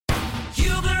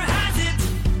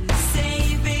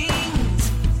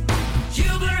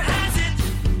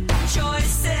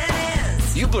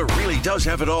does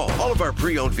have it all. All of our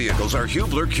pre-owned vehicles are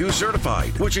Hubler Q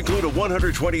certified, which include a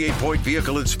 128-point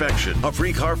vehicle inspection, a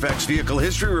free Carfax vehicle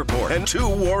history report, and 2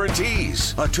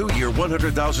 warranties. A 2-year,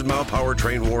 100,000-mile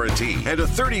powertrain warranty, and a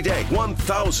 30-day,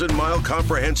 1,000-mile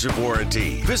comprehensive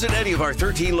warranty. Visit any of our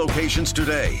 13 locations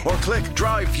today, or click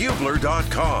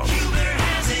drivehubler.com. Hubler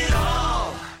has it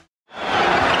all.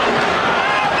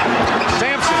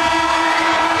 Sampson.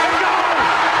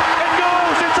 It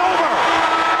goes. It's over.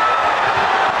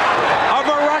 A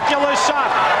miraculous shot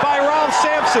by Ralph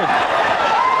Sampson.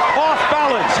 Off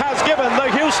balance has given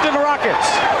the Houston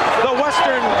Rockets the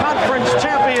Western Conference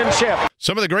Championship.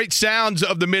 Some of the great sounds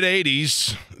of the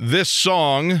mid-'80s. This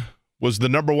song was the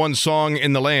number one song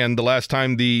in the land the last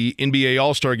time the NBA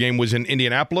All-Star Game was in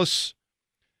Indianapolis.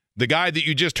 The guy that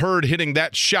you just heard hitting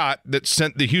that shot that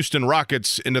sent the Houston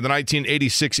Rockets into the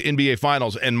 1986 NBA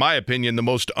Finals, in my opinion, the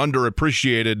most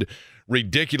underappreciated,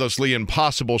 ridiculously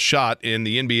impossible shot in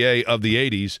the NBA of the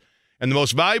 80s. And the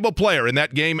most valuable player in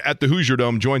that game at the Hoosier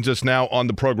Dome joins us now on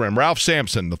the program. Ralph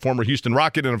Sampson, the former Houston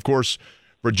Rocket, and, of course,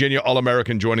 Virginia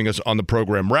All-American, joining us on the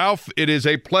program. Ralph, it is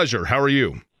a pleasure. How are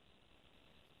you?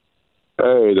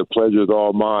 Hey, the pleasure is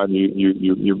all mine.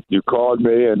 You called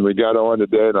me and we got on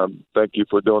today, and thank you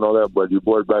for doing all that. But you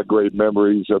brought back great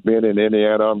memories of being in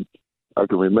Indiana. I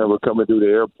can remember coming through the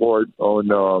airport on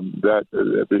the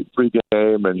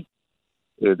pregame, and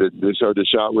they showed the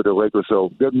shot with the Lakers. So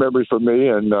good memories for me,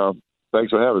 and thanks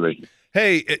for having me.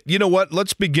 Hey, you know what?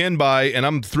 Let's begin by, and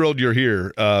I'm thrilled you're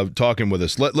here talking with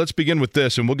us. Let's begin with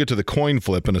this, and we'll get to the coin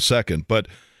flip in a second. But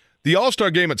the All-Star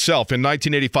Game itself in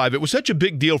 1985, it was such a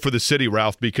big deal for the city,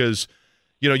 Ralph, because,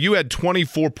 you know, you had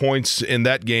 24 points in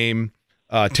that game,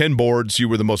 10 boards. You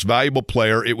were the most valuable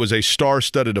player. It was a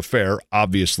star-studded affair,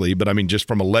 obviously, but I mean, just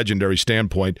from a legendary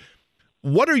standpoint.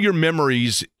 What are your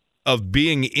memories of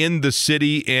being in the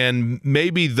city and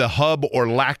maybe the hub or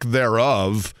lack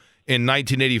thereof in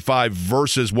 1985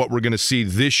 versus what we're going to see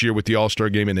this year with the All-Star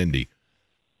Game in Indy?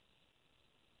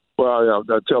 Well,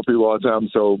 I tell people all the time,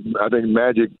 so I think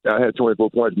Magic, I had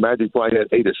 24 points. Magic probably had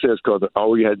 8 assists because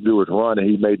all he had to do was run, and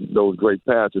he made those great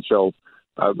passes. So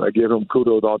I give him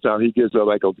kudos all the time. He gives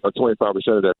like a 25%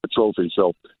 of that trophy.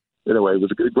 So anyway, it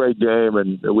was a great game,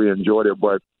 and we enjoyed it.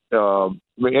 But, I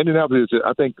mean, Indianapolis,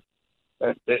 I think,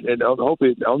 and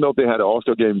hopefully, I don't know if they had an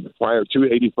All-Star game prior to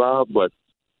 85, but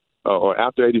or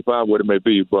after 85, what it may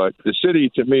be. But the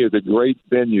city, to me, is a great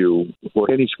venue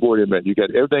for any sporting event. You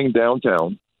got everything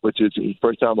downtown, which is the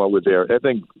first time I was there.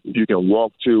 Everything you can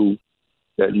walk to,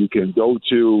 that you can go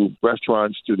to,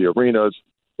 restaurants, to the arenas.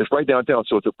 It's right downtown,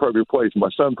 so it's a perfect place. My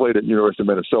son played at University of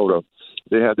Minnesota.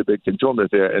 They had the big tournament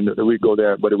there, and we go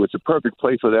there. But it was a perfect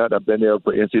place for that. I've been there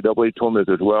for NCAA tournaments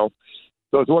as well.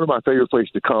 So it's one of my favorite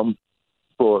places to come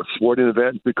for sporting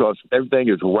events because everything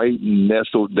is right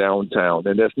nestled downtown.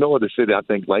 And there's no other city, I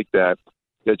think, like that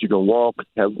you can walk,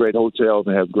 have great hotels,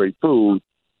 and have great food.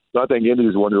 So I think Indy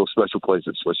is one of those special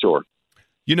places for sure.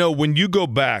 You know, when you go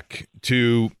back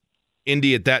to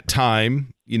Indy at that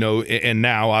time, you know, and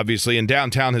now obviously, and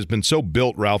downtown has been so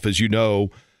built, Ralph, as you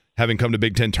know, having come to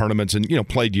Big Ten tournaments and, you know,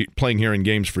 playing here in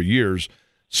games for years,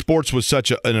 sports was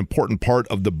such an important part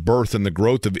of the birth and the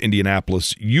growth of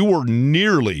Indianapolis. You were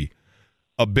nearly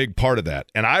a big part of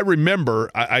that. And I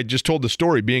remember, I just told the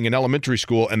story, being in elementary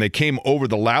school, and they came over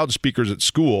the loudspeakers at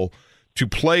school to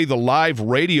play the live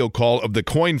radio call of the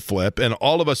coin flip, and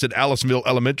all of us at Aliceville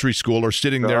Elementary School are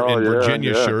sitting there in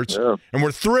Virginia shirts, and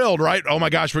we're thrilled, right? Oh, my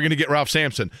gosh, we're going to get Ralph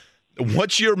Sampson.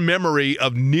 What's your memory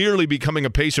of nearly becoming a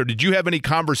Pacer? Did you have any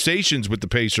conversations with the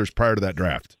Pacers prior to that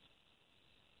draft?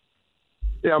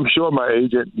 Yeah, I'm sure my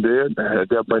agent did. At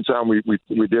that point in time,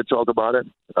 we did talk about it.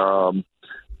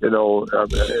 You know,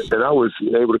 and I was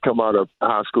able to come out of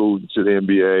high school to the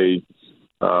NBA.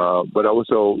 But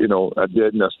also, you know, I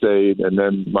did and I stayed. And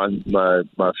then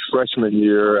my freshman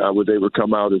year, I was able to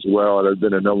come out as well. I'd have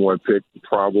been a number one pick,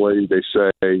 probably, they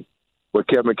say. But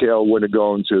Kevin McHale wouldn't have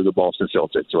gone to the Boston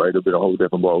Celtics, right? It would have been a whole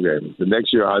different ballgame. The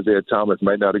next year, Isaiah Thomas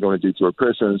might not have gone to Detroit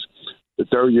Pistons. The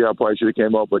third year, I probably should have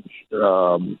came up, but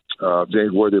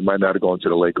James Worthy might not have gone to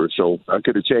the Lakers. So I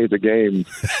could have changed the game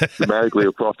dramatically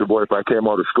across the board if I came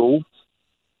out of school.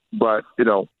 But, you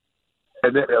know,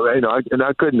 and then, you know,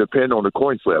 I couldn't depend on the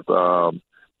coin flip.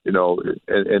 You know,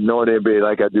 and knowing the NBA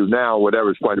like I do now,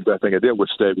 whatever is probably the best thing I did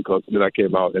was stay because then I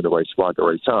came out in the right spot at the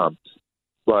right time.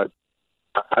 But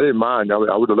I didn't mind. I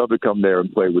would have loved to come there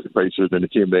and play with the Pacers and the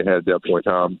team they had at that point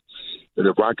in time. And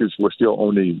the Rockets were still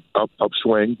on the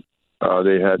upswing.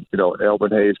 They had, you know,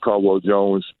 Elvin Hayes, Caldwell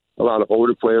Jones, a lot of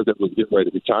older players that was getting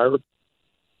ready to retire.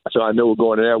 So I knew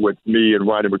going there with me and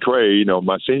Rodney McCray, you know,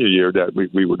 my senior year that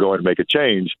we were going to make a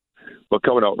change. But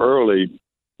coming out early,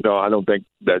 I don't think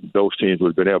that those teams would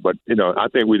have been there. But, I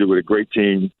think we were a great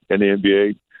team in the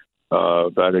NBA.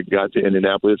 But it got to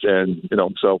Indianapolis, and,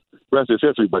 so the rest is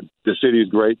history. But the city is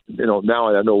great.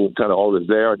 Now I know kind of all that's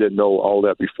there. I didn't know all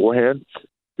that beforehand,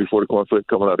 before the conflict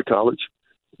coming out of college.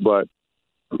 But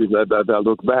as I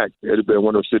look back, it had been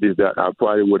one of those cities that I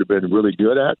probably would have been really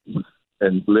good at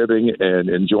and living and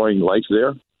enjoying life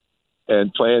there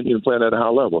and playing at a high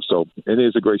level. So it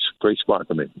is a great spot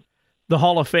for me. The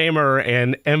Hall of Famer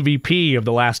and MVP of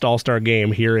the last All-Star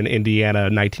game here in Indiana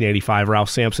in 1985, Ralph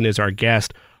Sampson, is our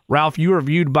guest. Ralph, you are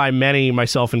viewed by many,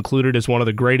 myself included, as one of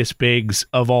the greatest bigs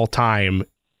of all time.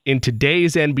 In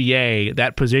today's NBA,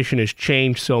 that position has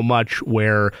changed so much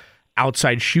where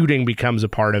outside shooting becomes a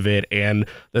part of it and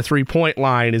the three-point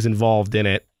line is involved in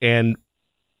it. And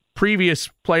previous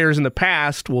players in the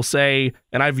past will say,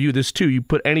 and I view this too, you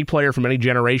put any player from any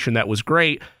generation that was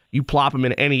great, you plop them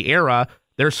in any era,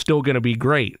 they're still going to be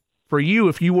great. For you,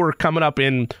 if you were coming up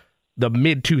in the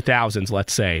mid-2000s,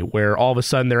 let's say, where all of a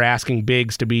sudden they're asking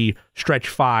bigs to be stretch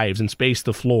fives and space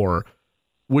the floor,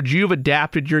 would you have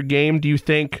adapted your game, do you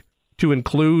think, to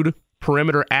include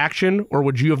perimeter action, or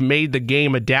would you have made the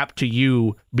game adapt to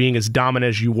you being as dominant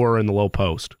as you were in the low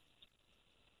post?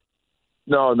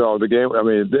 No, the game,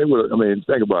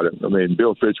 think about it.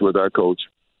 Bill Fitch was our coach.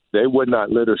 They would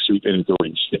not let us shoot any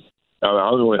threes. I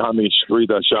don't know how many threes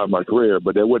I shot in my career,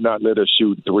 but they would not let us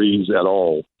shoot threes at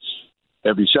all.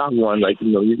 If you shot one,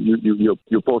 you're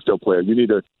a post-up player. You need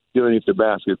to get underneath the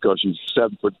basket because you're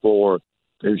 7'4",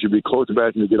 and you should be close to the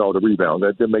basket to get all the rebounds.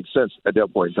 That didn't make sense at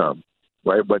that point in time,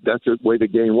 right? But that's the way the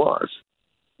game was.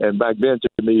 And back then,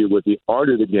 to me, with the art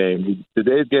of the game,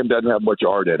 today's game doesn't have much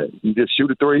art in it. You just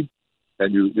shoot a three,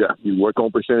 and you work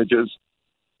on percentages.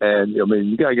 And,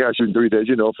 you got guys shooting three days,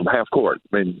 from half court.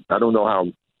 I don't know how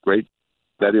great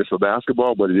that is for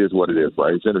basketball, but it is what it is,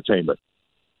 right? It's entertainment.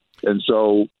 And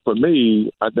so, for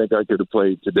me, I think I could have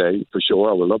played today, for sure.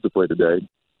 I would love to play today.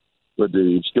 With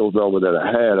the skill level that I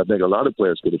had, I think a lot of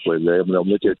players could have played today. I'll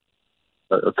look at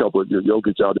a couple of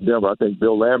Jokic out of Denver. I think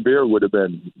Bill Laimbeer would have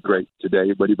been great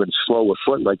today, but he'd been slow with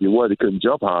foot like he was. He couldn't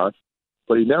jump high,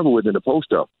 but he never was in the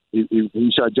post-up.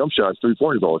 He shot jump shots,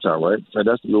 3-pointers all the time, right? And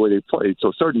that's the way they played.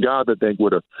 So certain guys, I think,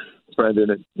 would have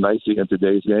translated it nicely in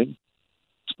today's game.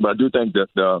 But I do think that,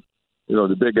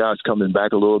 the big guys coming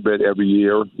back a little bit every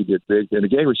year to get big, and the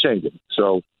game is changing.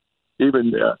 So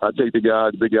even I take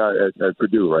the big guy at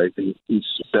Purdue, right? He's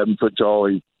 7 foot tall.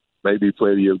 He maybe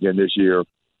played the year again this year.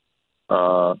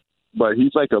 But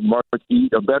he's like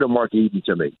a better Mark Eaton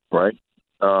to me, right?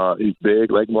 He's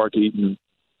big like Mark Eaton.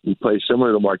 He plays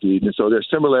similar to Mark Eaton. And so there's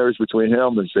similarities between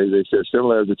him and there's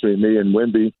similarities between me and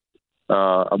Wemby.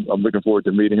 I'm looking forward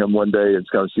to meeting him one day and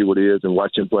kind of see what he is and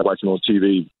watch him play, watch him on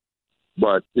TV.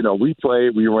 But, we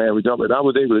played, we ran, we jumped, and I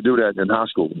was able to do that in high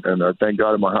school. And thank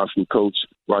God my high school coach,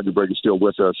 Roger Brady, is still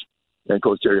with us, and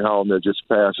Coach Terry Howell that just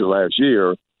passed last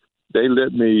year. They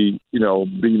let me,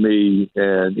 be me,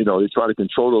 and, they try to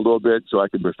control it a little bit so I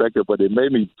can perfect it, but they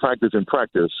made me practice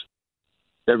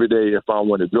every day if I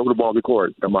wanted to dribble the ball to the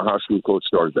court, and my high school coach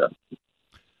started that.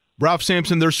 Ralph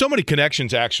Sampson, there's so many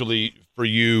connections actually for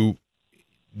you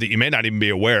that you may not even be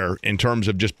aware in terms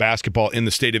of just basketball in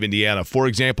the state of Indiana. For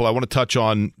example, I want to touch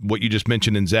on what you just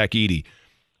mentioned in Zach Edey.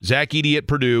 Zach Edey at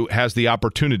Purdue has the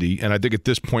opportunity, and I think at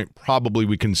this point probably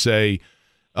we can say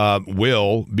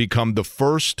will become the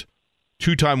first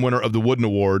two-time winner of the Wooden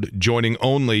Award, joining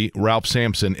only Ralph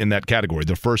Sampson in that category.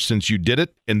 The first since you did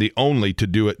it and the only to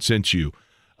do it since you.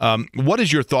 What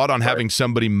is your thought on having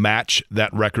somebody match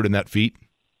that record and that feat?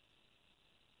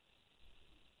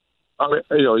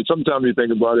 Sometimes you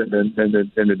think about it, and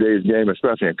in today's game,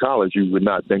 especially in college, you would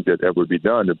not think that would be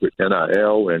done. The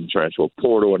NIL and transfer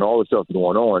portal and all the stuff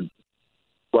going on.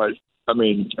 But I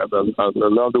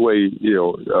love the way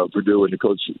Purdue and the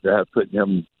coach have put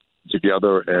him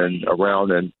together and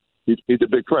around, and he's a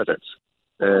big presence,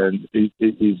 and he's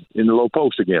in the low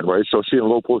post again, right? So seeing a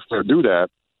low post player do that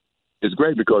is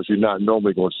great because you're not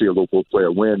normally going to see a low post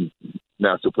player win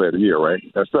National Player of the Year, right?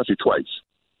 Especially twice.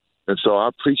 And so I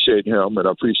appreciate him, and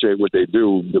I appreciate what they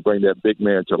do to bring that big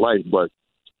man to life. But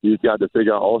you've got to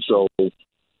figure out also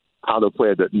how to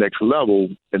play at the next level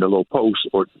in the low post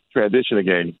or transition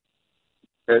again.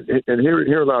 And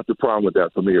here lies the problem with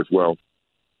that for me as well.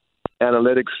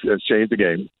 Analytics has changed the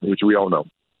game, which we all know.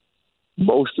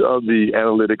 Most of the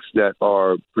analytics that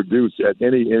are produced at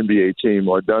any NBA team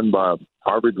are done by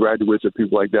Harvard graduates or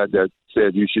people like that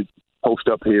said you should post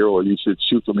up here, or you should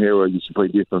shoot from here, or you should play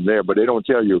deep from there. But they don't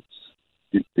tell you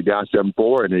the guy's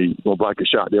 7'4" and he's going to block a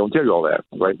shot. They don't tell you all that,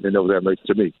 right? They know that makes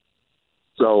to me.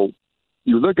 So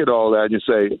you look at all that and you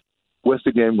say, what's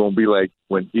the game going to be like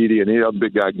when Edey and any other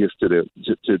big guy gets to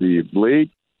the league?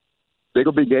 They're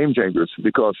going to be game changers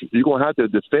because you're going to have to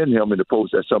defend him in the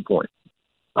post at some point.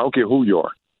 I don't care who you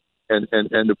are. And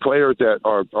the players that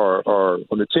are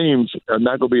on the teams are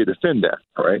not going to be able to defend that,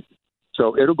 all right?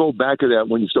 So it'll go back to that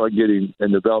when you start getting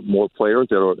and develop more players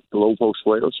that are low post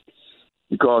players,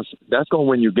 because that's going to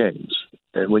win you games.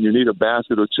 And when you need a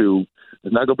basket or two,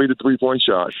 it's not going to be the 3-point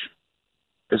shot.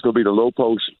 It's going to be the low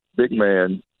post big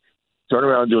man turn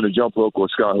around doing a jump hook or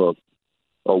sky hook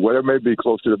or whatever it may be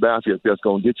close to the basket that's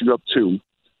going to get you up 2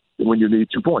 when you need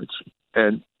 2 points.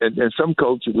 And some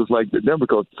coaches, just like the Denver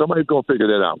coach, somebody's going to figure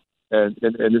that out. And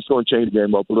it's going to change the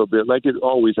game up a little bit like it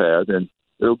always has. And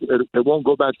it won't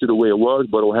go back to the way it was,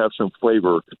 but it'll have some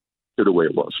flavor to the way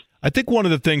it was. I think one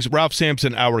of the things, Ralph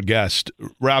Sampson, our guest,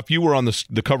 Ralph, you were on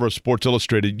the cover of Sports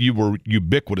Illustrated. You were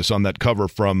ubiquitous on that cover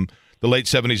from the late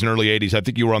 70s and early 80s. I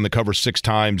think you were on the cover 6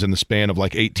 times in the span of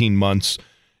like 18 months.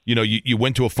 You know, you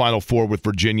went to a Final Four with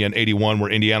Virginia in 81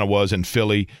 where Indiana was and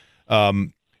Philly.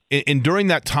 And during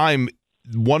that time,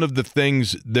 one of the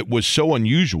things that was so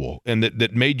unusual and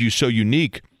that made you so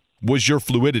unique was your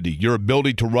fluidity, your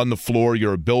ability to run the floor,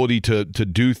 your ability to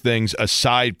do things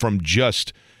aside from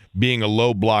just being a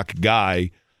low block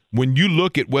guy. When you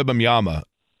look at Wembanyama,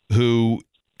 who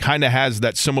kind of has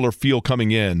that similar feel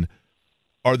coming in,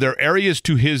 are there areas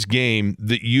to his game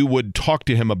that you would talk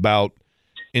to him about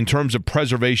in terms of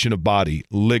preservation of body,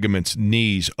 ligaments,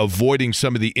 knees, avoiding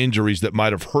some of the injuries that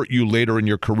might have hurt you later in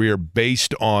your career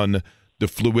based on the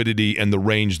fluidity and the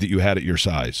range that you had at your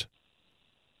size?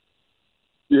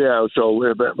 Yeah, so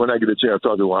when I get a chance to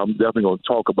talk to him, I'm definitely going to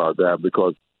talk about that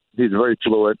because he's very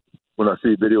fluid. When I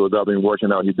see videos of him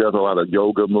working out, he does a lot of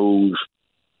yoga moves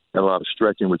and a lot of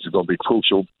stretching, which is going to be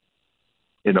crucial.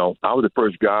 You know, I was the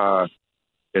first guy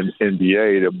in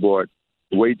NBA that brought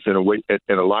weights in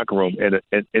a locker room in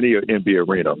any NBA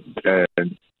arena.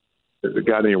 And a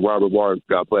guy named Robert Ward,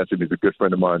 God bless him, he's a good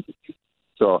friend of mine.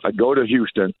 So I go to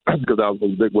Houston because I was a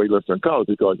big weightlifter in college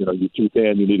because, you know, you're too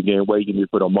thin, you need to gain weight, you need to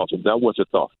put on muscle. That was the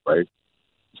thought, right?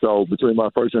 So between my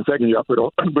first and second year, I put on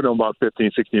about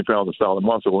 15, 16 pounds of solid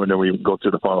muscle, and then we go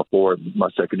to the Final Four my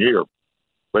second year.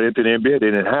 But into the NBA, they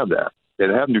didn't have that. They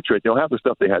didn't have nutrition. They don't have the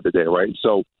stuff they had today, right?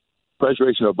 So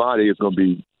preservation of body is going to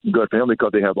be good for him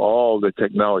because they have all the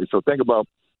technology. So think about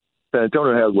San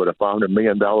Antonio has, what, a $500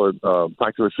 million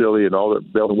practice facility and all the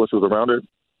bells and whistles around it.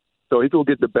 So he's going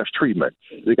to get the best treatment.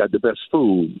 They got the best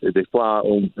food. They fly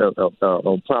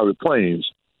on private planes.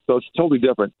 So it's a totally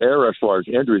different era as far as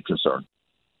injury is concerned.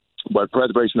 But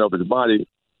preservation of his body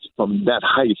from that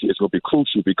height is going to be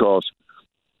crucial because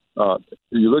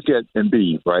you look at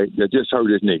Embiid, right? That just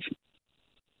hurt his knee.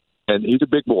 And he's a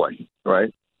big boy,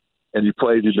 right? And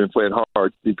he's been playing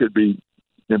hard. He could be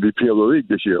MVP of the league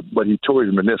this year, but he tore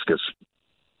his meniscus.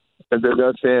 And that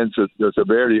understands the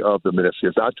severity of the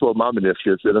meniscus. I tore my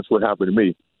meniscus, and that's what happened to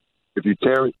me. If you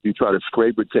tear it, you try to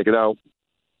scrape it, take it out.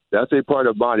 That's a part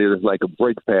of the body that's like a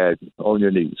brake pad on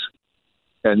your knees.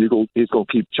 And he's going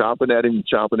to keep chopping at him.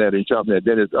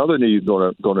 Then his other knee is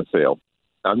going to fail.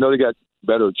 I know they got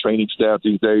better training staff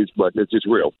these days, but it's just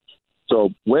real. So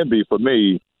Wemby, for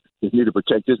me, just need to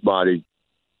protect his body.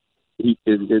 It's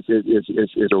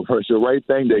the right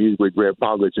thing that he's with Greg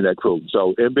Popovich and that crew.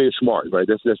 So NBA is smart, right?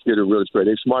 Let's get it really straight.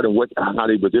 They're smart in how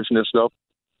they position this stuff.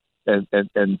 And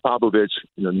Popovich,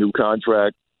 new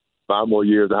contract, 5 more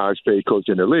years, the highest paid coach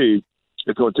in the league.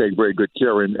 It's going to take very good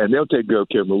care, and they'll take good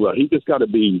care of him well. He just got to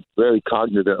be very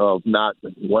cognizant of not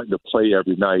wanting to play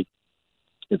every night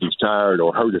if he's tired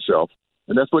or hurt himself.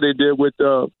 And that's what they did with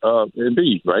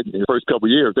Embiid, right? In the first couple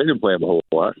of years, they didn't play him a whole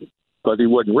lot because he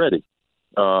wasn't ready.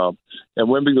 And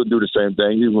Wemby will do the same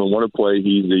thing. He's going to want to play.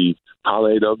 He's the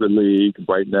highlight of the league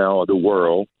right now, of the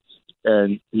world,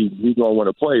 and he's going to want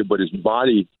to play, but his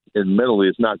body and mentally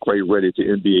is not quite ready to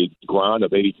NBA grind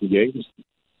of 82 games.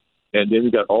 And then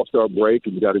you got All-Star break,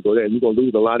 and you got to go there, and you're going to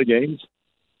lose a lot of games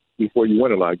before you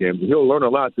win a lot of games. And he'll learn a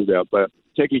lot through that, but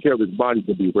taking care of his body is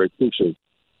going to be very crucial.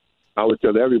 I would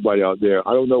tell everybody out there,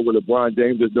 I don't know what LeBron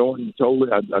James is doing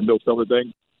totally. I know some of the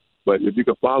things, but if you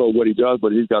can follow what he does,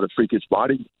 but he's got a freakish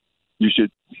body, you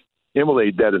should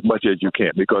emulate that as much as you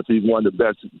can because he's one of the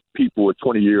best people with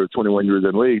 20 years, 21 years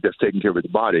in the league that's taking care of his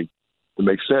body. It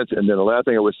makes sense. And then the last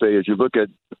thing I would say is you look at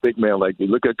a big man like you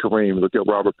look at Kareem, look at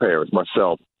Robert Parrish,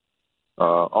 myself,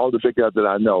 all the big guys that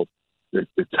I know, the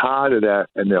tie to that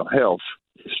and their health,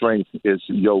 strength is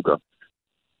yoga.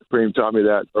 Kareem taught me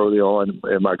that early on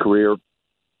in my career.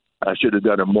 I should have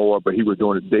done it more, but he was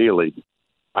doing it daily.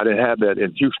 I didn't have that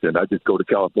in Houston. I just go to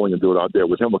California and do it out there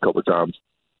with him a couple of times.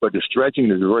 But the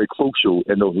stretching is very crucial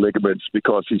in those ligaments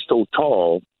because he's so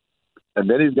tall. And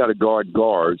then he's got to guard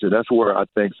guards, and that's where I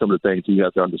think some of the things you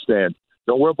have to understand.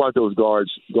 Don't worry about those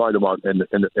guards. Guard them out in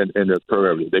the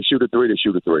perimeter. They shoot a three. They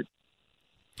shoot a three.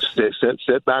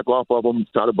 Set back off of them,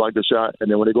 try to block the shot, and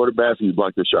then when they go to basket, you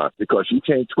block the shot because you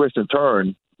can't twist and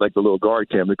turn like the little guard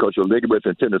can because your ligaments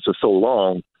and tendons are so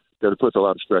long that it puts a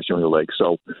lot of stress on your legs.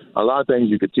 So a lot of things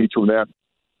you could teach from that.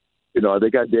 You know, they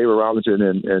got David Robinson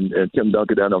and Tim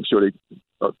Duncan down. I'm sure they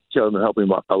tell him and help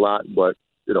him a lot, but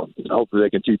you know, hopefully they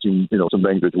can teach him, you know, some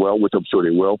things as well, which I'm sure they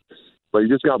will. But you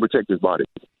just got to protect his body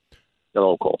at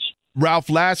all costs. Ralph,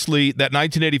 lastly, that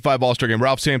 1985 All-Star game,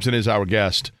 Ralph Sampson is our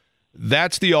guest.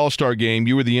 That's the All-Star game.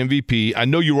 You were the MVP. I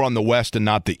know you were on the West and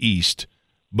not the East,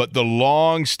 but the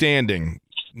long-standing,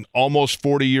 almost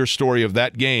 40-year story of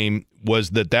that game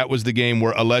was that was the game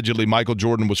where allegedly Michael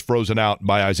Jordan was frozen out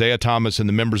by Isaiah Thomas and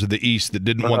the members of the East that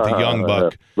didn't want the young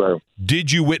buck. Right.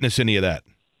 Did you witness any of that?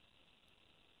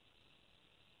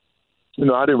 You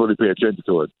know, I didn't really pay attention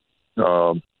to it.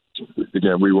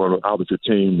 Again, we were obviously a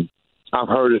team. I've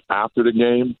heard it after the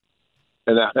game,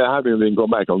 and I haven't even gone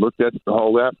back and looked at the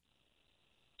whole that.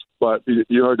 But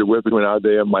you heard the whip between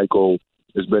Isaiah and Michael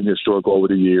has been historical over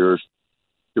the years.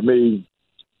 To me,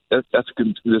 that's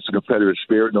a competitive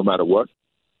spirit no matter what.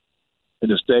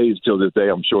 And it stays till this day,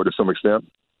 I'm sure, to some extent.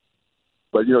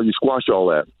 But, you know, you squash all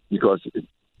that because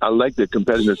I like the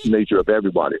competitive nature of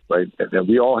everybody, right? And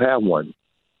we all have one.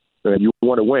 And you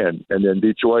want to win. And then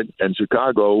Detroit and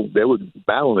Chicago, they would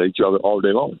battle each other all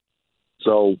day long.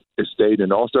 So it stayed in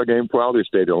the All-Star game probably. It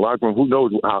stayed in the locker room. Who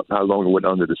knows how long it went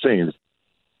under the scenes.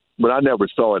 But I never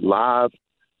saw it live,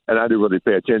 and I didn't really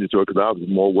pay attention to it because I was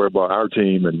more worried about our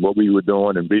team and what we were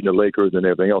doing and beating the Lakers and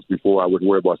everything else before I would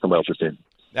worry about somebody else's team.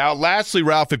 Now, lastly,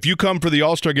 Ralph, if you come for the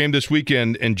All-Star game this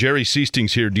weekend and Jerry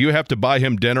Sichting's here, do you have to buy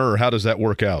him dinner, or how does that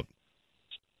work out?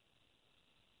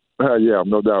 Yeah,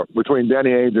 no doubt. Between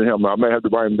Danny Ainge and him, I may have to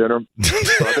buy him dinner.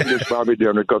 But I think it's probably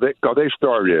dinner because they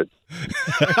started it.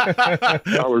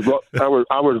 I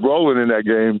was rolling in that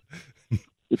game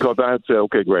because I had said,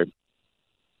 okay, great.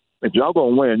 If y'all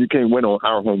gonna win, you can't win on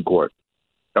our home court.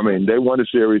 I mean, they won the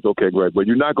series, okay, great, but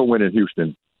you're not gonna win in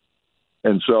Houston.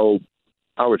 And so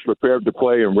I was prepared to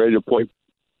play and ready to play.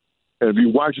 And if you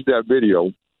watch that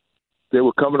video, they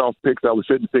were coming off picks. I was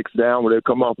hitting picks down when they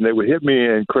come off, and they would hit me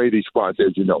in crazy spots,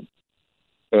 as you know.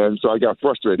 And so I got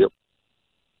frustrated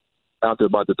after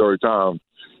about the third time.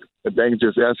 And things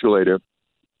just escalated,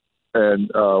 and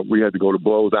we had to go to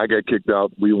blows. I got kicked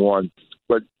out. We won.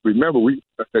 But remember,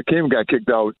 Akeem got kicked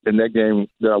out in that game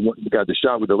that I got the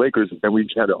shot with the Lakers, and we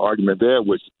had an argument there,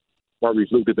 which Maurice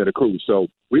Lucas and the crew. So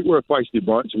we were a feisty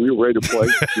bunch. We were ready to play.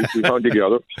 we hung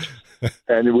together.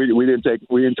 And we didn't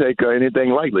take anything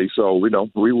lightly, so we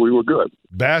were good.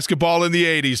 Basketball in the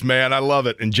 '80s, man, I love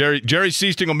it. And Jerry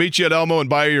Sichting will meet you at Elmo and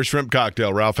buy you your shrimp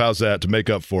cocktail. Ralph, how's that to make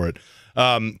up for it?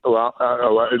 Well,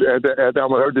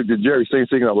 I'm allergic to Jerry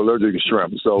Sichting. I'm allergic to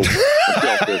shrimp, so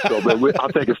I'll take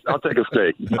a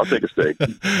steak. I'll take a steak.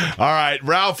 All right,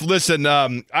 Ralph. Listen,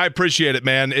 I appreciate it,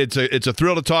 man. It's a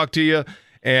thrill to talk to you,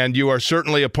 and you are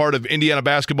certainly a part of Indiana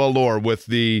basketball lore with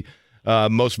the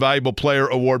Most Valuable Player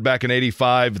Award back in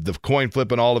 '85, the coin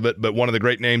flip and all of it, but one of the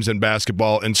great names in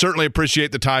basketball, and certainly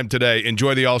appreciate the time today.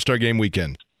 Enjoy the All-Star Game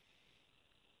weekend.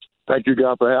 Thank you,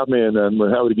 guys, for having me, and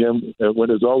we'll have it again when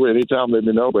it's over. Anytime, let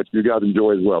me know, but you guys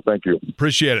enjoy as well. Thank you.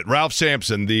 Appreciate it. Ralph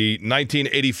Sampson, the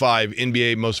 1985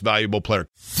 NBA Most Valuable Player.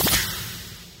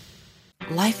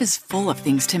 Life is full of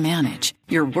things to manage.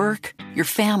 Your work, your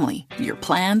family, your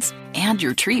plans, and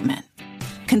your treatment.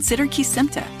 Consider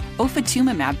Kesimpta,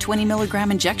 ofatumumab 20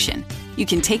 milligram injection. You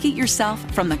can take it yourself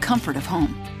from the comfort of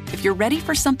home. If you're ready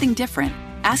for something different,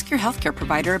 ask your healthcare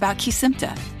provider about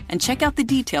Kesimpta and check out the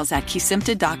details at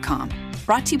Kesimpta.com.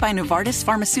 Brought to you by Novartis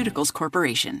Pharmaceuticals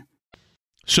Corporation.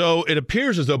 So it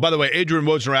appears as though, by the way, Adrian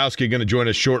Wojnarowski is going to join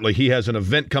us shortly. He has an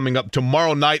event coming up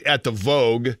tomorrow night at the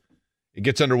Vogue. It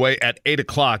gets underway at 8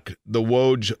 o'clock, the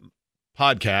Woj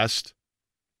podcast,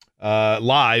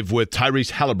 live with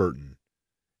Tyrese Halliburton.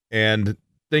 And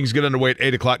things get underway at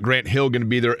 8 o'clock. Grant Hill going to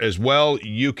be there as well.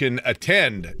 You can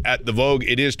attend at the Vogue.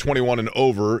 It is 21 and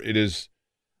over. It is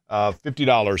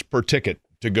 $50 per ticket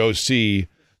to go see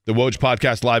the Woj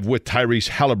podcast live with Tyrese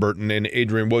Halliburton and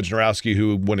Adrian Wojnarowski,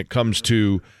 who, when it comes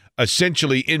to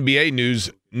essentially NBA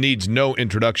news, needs no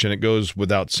introduction. It goes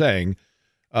without saying.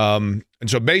 And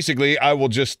so basically, I will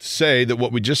just say that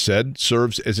what we just said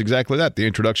serves as exactly that, the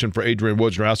introduction for Adrian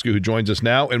Wojnarowski, who joins us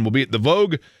now and will be at the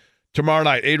Vogue tomorrow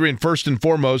night. Adrian, first and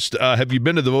foremost, have you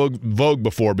been to the Vogue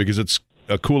before? Because it's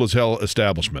a cool as hell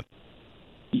establishment.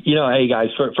 Hey, guys,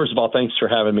 first of all, thanks for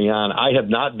having me on. I have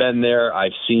not been there.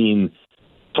 I've seen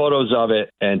photos of it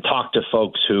and talked to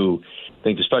folks who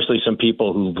think especially some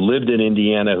people who've lived in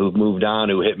Indiana, who've moved on,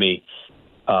 who hit me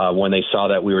when they saw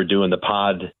that we were doing the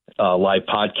live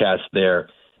podcast there.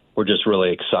 We're just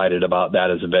really excited about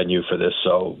that as a venue for this.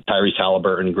 So Tyrese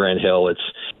Halliburton, Grant Hill,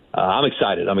 I'm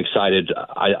excited.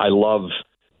 I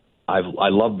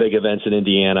love big events in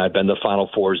Indiana. I've been to Final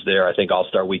Fours there. I think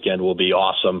All-Star Weekend will be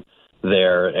awesome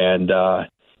there. And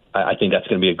I think that's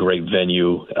going to be a great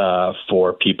venue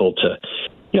for people to,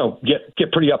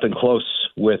 get pretty up and close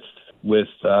with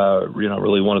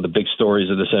really one of the big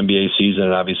stories of this NBA season.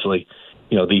 And obviously,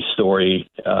 the story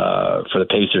for the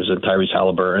Pacers and Tyrese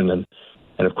Halliburton and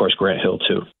of course, Grant Hill,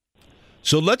 too.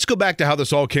 So let's go back to how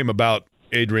this all came about,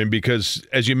 Adrian, because,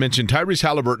 as you mentioned, Tyrese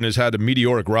Halliburton has had a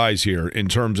meteoric rise here in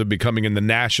terms of becoming in the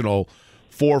national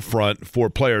forefront for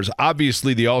players.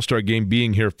 Obviously, the All-Star Game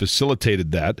being here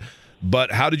facilitated that.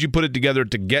 But how did you put it together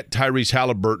to get Tyrese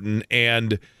Halliburton?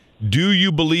 And do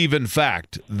you believe, in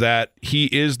fact, that he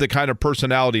is the kind of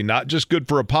personality, not just good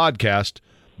for a podcast,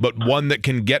 but one that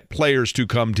can get players to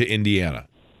come to Indiana?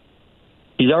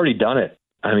 He's already done it.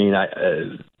 I mean,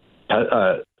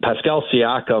 Pascal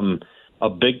Siakam, a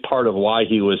big part of why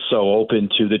he was so open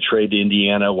to the trade to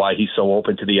Indiana, why he's so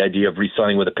open to the idea of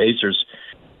re-signing with the Pacers,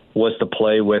 was to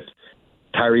play with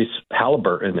Tyrese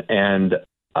Halliburton. And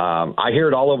I hear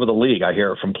it all over the league. I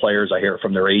hear it from players. I hear it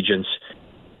from their agents.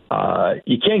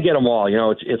 You can't get them all.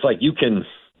 It's like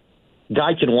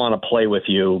guy can want to play with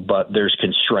you, but there's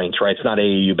constraints, right? It's not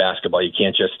AAU basketball. You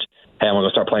can't just, hey, I'm going to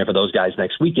start playing for those guys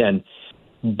next weekend.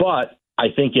 But I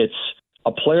think it's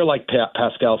a player like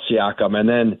Pascal Siakam, and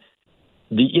then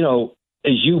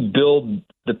as you build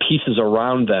the pieces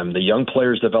around them, the young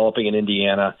players developing in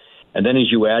Indiana, and then as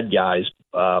you add guys,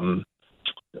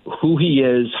 who he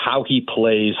is, how he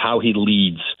plays, how he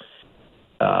leads,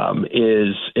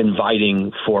 is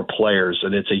inviting for players,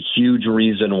 and it's a huge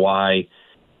reason why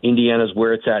Indiana's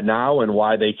where it's at now, and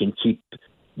why they can keep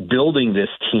building this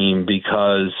team,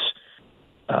 because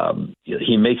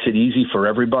he makes it easy for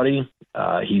everybody.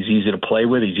 He's easy to play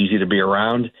with. He's easy to be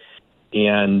around.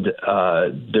 And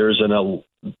there's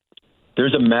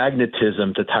a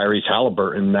magnetism to Tyrese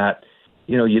Halliburton that,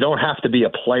 you don't have to be a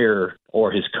player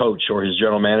or his coach or his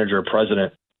general manager or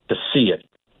president to see it.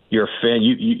 You're a fan.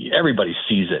 Everybody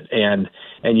sees it, and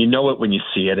you know it when you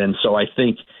see it. And so I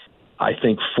think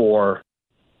for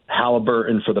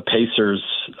Halliburton, for the Pacers,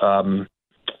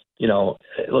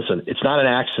 listen, it's not an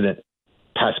accident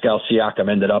Pascal Siakam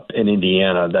ended up in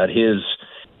Indiana, that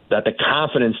the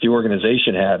confidence the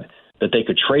organization had that they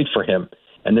could trade for him.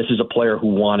 And this is a player who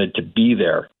wanted to be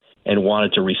there and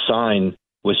wanted to resign,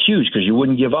 was huge, because you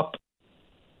wouldn't give up,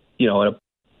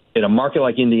 in a market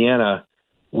like Indiana,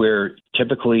 where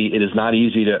typically it is not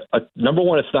easy to, number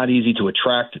one, it's not easy to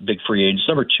attract big free agents.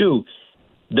 Number two,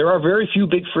 there are very few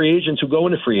big free agents who go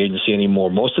into free agency anymore.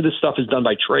 Most of this stuff is done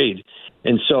by trade.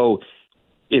 And so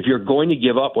if you're going to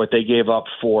give up what they gave up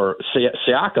for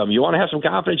Siakam, you want to have some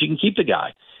confidence you can keep the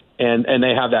guy. And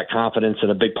they have that confidence,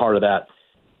 and a big part of that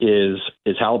is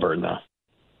Halliburton now.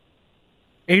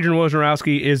 Adrian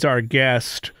Wojnarowski is our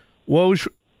guest. Woj,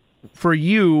 for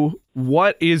you,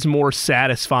 what is more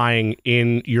satisfying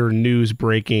in your news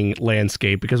breaking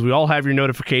landscape? Because we all have your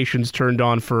notifications turned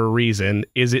on for a reason.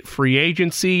 Is it free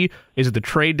agency? Is it the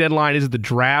trade deadline? Is it the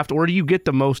draft? Or do you get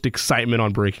the most excitement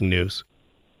on breaking news?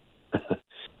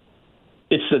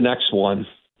 It's the next one.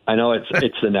 I know it's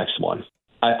the next one.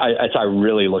 I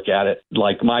really look at it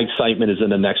like my excitement is in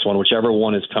the next one, whichever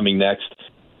one is coming next.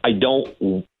 I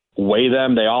don't weigh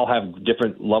them. They all have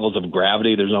different levels of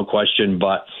gravity. There's no question,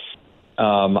 but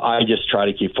I just try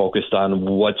to keep focused on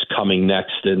what's coming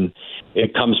next. And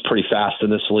it comes pretty fast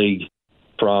in this league,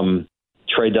 from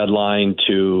trade deadline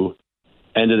to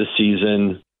end of the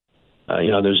season.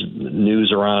 There's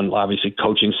news around, obviously,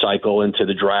 coaching cycle into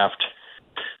the draft,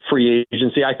 free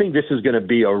agency. I think this is going to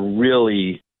be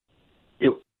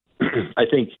I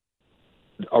think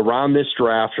around this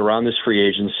draft, around this free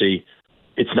agency,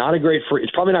 it's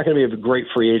probably not going to be a great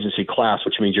free agency class,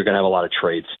 which means you're going to have a lot of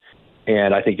trades.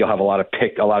 And I think you'll have a lot of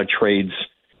trades,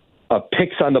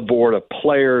 picks on the board of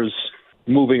players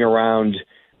moving around.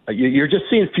 You're just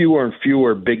seeing fewer and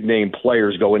fewer big name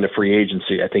players go into free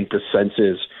agency. I think the sense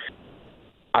is,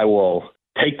 I will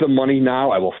take the money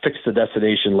now. I will fix the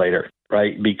destination later,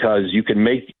 right? Because you can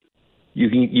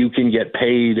get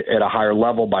paid at a higher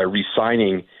level by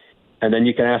re-signing, and then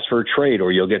you can ask for a trade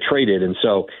or you'll get traded. And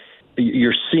so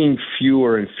you're seeing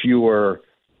fewer and fewer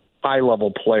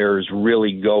high-level players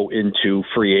really go into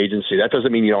free agency. That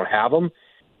doesn't mean you don't have them,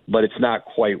 but it's not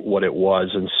quite what it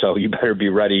was. And so you better be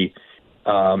ready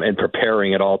and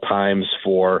preparing at all times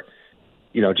for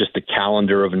just the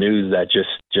calendar of news that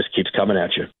just keeps coming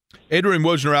at you. Adrian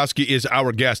Wojnarowski is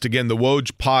our guest. Again, the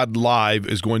Woj Pod Live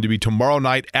is going to be tomorrow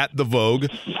night at the Vogue.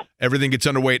 Everything gets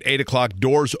underway at 8 o'clock.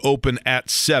 Doors open at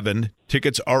 7.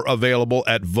 Tickets are available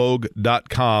at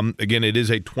Vogue.com. Again, it is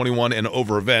a 21 and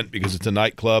over event because it's a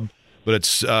nightclub, but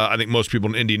it's, I think most people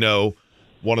in Indy know,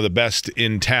 one of the best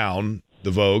in town,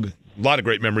 the Vogue. A lot of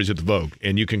great memories at the Vogue.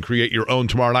 And you can create your own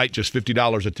tomorrow night, just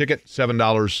 $50 a ticket,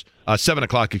 $7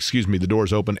 o'clock, the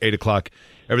doors open, 8 o'clock.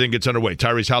 Everything gets underway.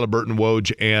 Tyrese Halliburton,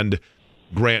 Woj, and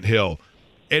Grant Hill.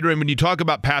 Adrian, when you talk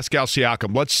about Pascal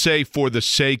Siakam, let's say for the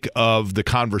sake of the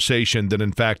conversation that,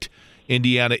 in fact,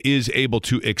 Indiana is able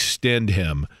to extend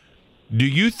him. Do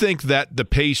you think that the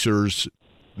Pacers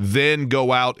then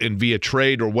go out and via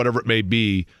trade or whatever it may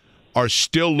be are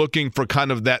still looking for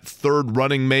kind of that third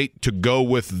running mate to go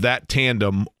with that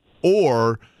tandem,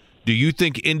 or do you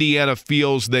think Indiana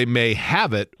feels they may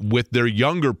have it with their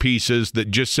younger pieces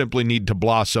that just simply need to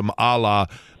blossom, a la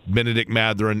Benedict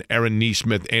Mathurin, Aaron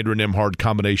Nesmith, Andrew Nembhard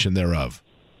combination thereof?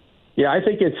 Yeah, I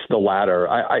think it's the latter.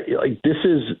 This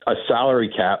is a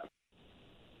salary cap,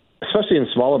 especially in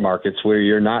smaller markets where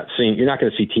you're not going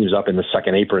to see teams up in the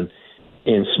second apron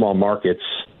in small markets,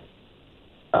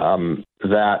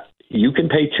 that you can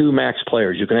pay 2 max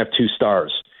players. You can have 2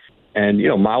 stars. And,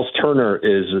 Miles Turner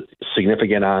is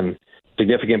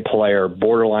significant player,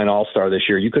 borderline all-star this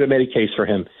year. You could have made a case for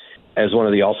him as one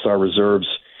of the all-star reserves,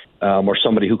 or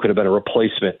somebody who could have been a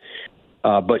replacement.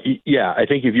 But yeah, I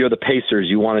think if you're the Pacers,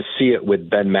 you want to see it with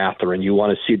Ben Mathurin. You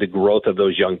want to see the growth of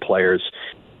those young players.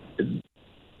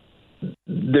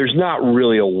 There's not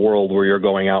really a world where you're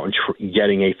going out and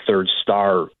getting a third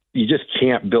star. You just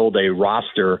can't build a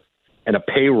roster and a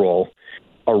payroll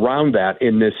around that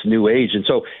in this new age. And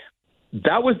so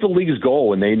that was the league's goal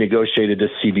when they negotiated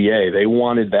this CBA. They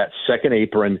wanted that second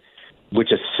apron, which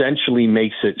essentially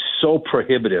makes it so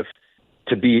prohibitive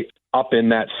to be up in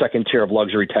that second tier of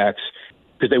luxury tax,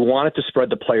 because they wanted to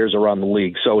spread the players around the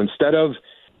league. So instead of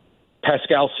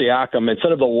Pascal Siakam,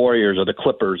 instead of the Warriors or the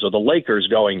Clippers or the Lakers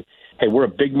going, hey, we're a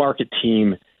big market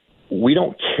team, we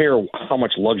don't care how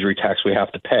much luxury tax we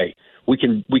have to pay. We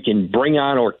can bring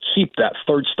on or keep that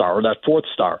third star or that fourth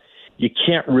star. You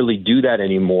can't really do that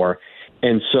anymore.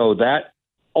 And so that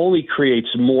only creates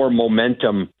more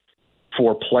momentum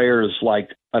for players like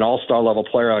an all-star level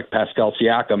player like Pascal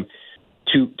Siakam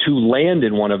to land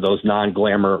in one of those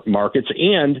non-glamour markets.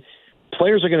 And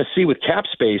players are going to see with cap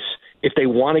space, if they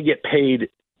want to get paid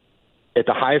at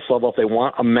the highest level, if they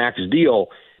want a max deal,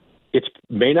 it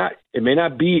may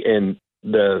not be in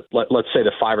let's say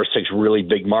the 5 or 6 really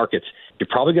big markets. You're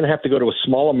probably going to have to go to a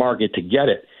smaller market to get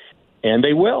it, and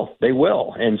they will.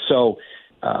 And so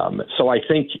I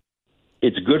think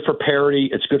it's good for parity.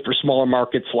 It's good for smaller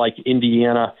markets like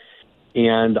Indiana,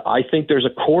 and I think there's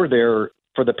a core there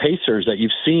for the Pacers that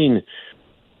you've seen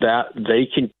that they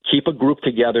can keep a group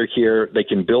together here. They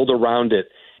can build around it,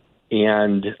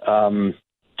 and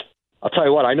I'll tell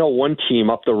you what. I know one team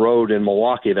up the road in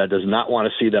Milwaukee that does not want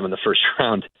to see them in the first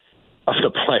round of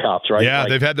the playoffs, right? Yeah,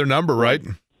 they've had their number, right?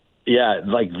 Yeah,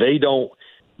 they don't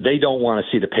want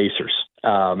to see the Pacers,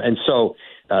 and so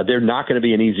they're not going to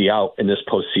be an easy out in this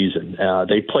postseason.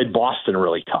 They played Boston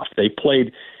really tough. They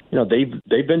played,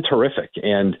 they've been terrific,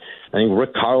 and I think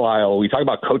Rick Carlisle. We talk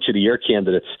about Coach of the Year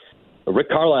candidates. Rick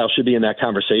Carlisle should be in that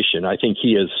conversation. I think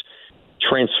he has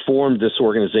transformed this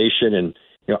organization, and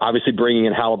obviously bringing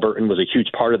in Halliburton was a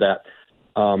huge part of that.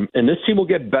 And this team will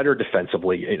get better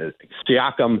defensively.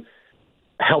 Siakam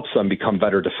helps them become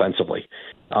better defensively.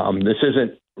 This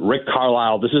isn't Rick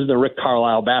Carlisle. This isn't the Rick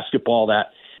Carlisle basketball that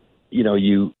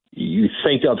you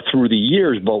think of through the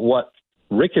years. But what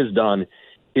Rick has done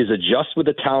is adjust with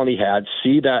the talent he had,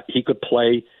 see that he could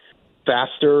play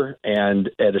faster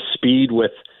and at a speed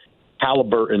with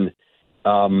Halliburton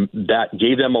that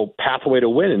gave them a pathway to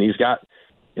win. And he's got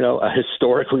a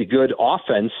historically good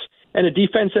offense and a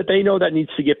defense that they know that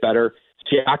needs to get better.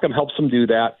 Siakam helps them do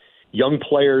that. Young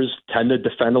players tend to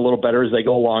defend a little better as they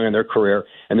go along in their career,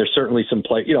 and there's certainly some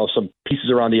pieces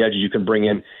around the edges you can bring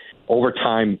in over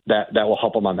time that will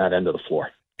help them on that end of the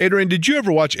floor. Adrian, did you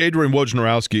ever watch? Adrian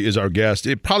Wojnarowski is our guest.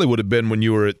 It probably would have been when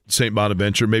you were at St.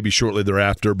 Bonaventure, maybe shortly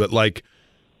thereafter, but like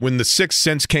when The Sixth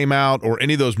Sense came out or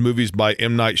any of those movies by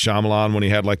M. Night Shyamalan when he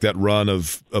had like that run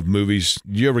of movies,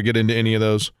 did you ever get into any of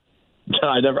those?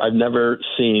 I've never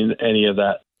seen any of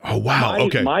that. Oh, wow.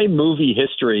 Okay. My movie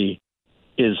history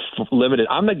is limited.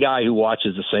 I'm the guy who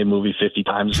watches the same movie 50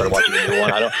 times instead of watching a new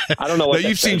one. I don't know what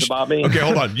that says about me. Okay,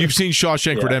 hold on. You've seen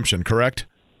Shawshank Redemption, correct?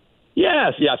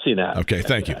 Yes. Yeah, I've seen that. Okay,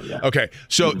 thank you. Yeah. Okay,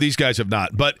 so these guys have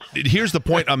not. But here's the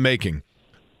point I'm making.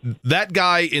 That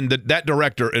guy that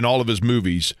director in all of his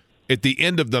movies at the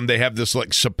end of them, they have this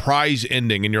like surprise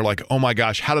ending, and you're like, oh my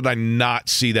gosh, how did I not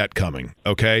see that coming?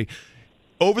 Okay.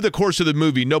 Over the course of the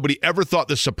movie, nobody ever thought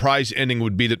the surprise ending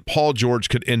would be that Paul George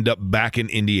could end up back in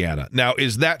Indiana. Now,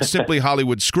 is that simply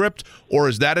Hollywood script, or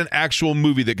is that an actual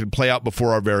movie that could play out before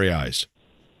our very eyes?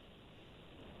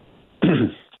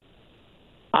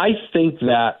 I think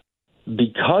that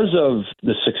because of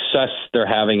the success they're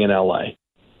having in LA,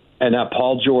 and that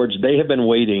Paul George, they have been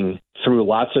waiting through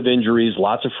lots of injuries,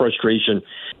 lots of frustration,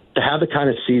 to have the kind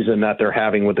of season that they're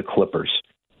having with the Clippers,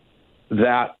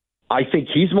 that I think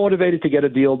he's motivated to get a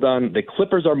deal done. The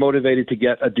Clippers are motivated to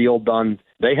get a deal done.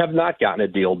 They have not gotten a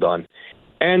deal done.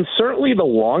 And certainly the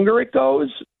longer it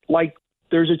goes, like,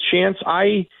 there's a chance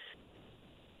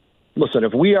listen,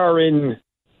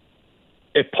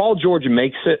 if Paul George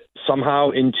makes it somehow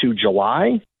into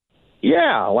July,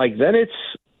 yeah, like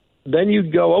then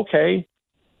you'd go, okay,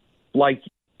 like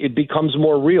it becomes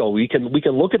more real. We can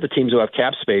look at the teams who have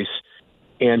cap space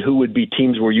and who would be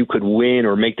teams where you could win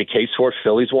or make the case for it.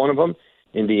 Philly's one of them.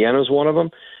 Indiana's one of them.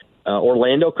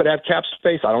 Orlando could have cap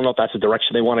space. I don't know if that's the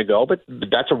direction they want to go, but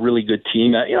that's a really good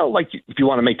team. Like if you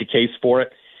want to make the case for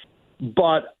it.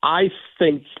 But I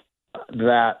think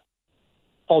that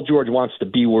Paul George wants to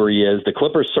be where he is. The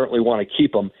Clippers certainly want to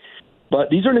keep him. But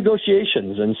these are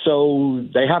negotiations, and so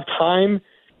they have time,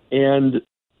 and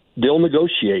they'll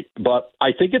negotiate. But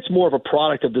I think it's more of a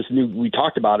product of this we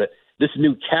talked about it, this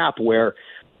new cap where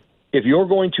if you're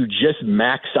going to just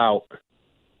max out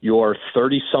your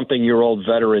 30-something-year-old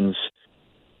veterans,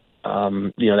 they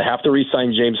have to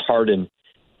re-sign James Harden.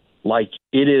 Like,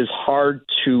 it is hard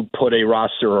to put a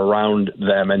roster around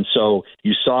them. And so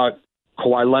you saw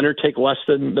Kawhi Leonard take less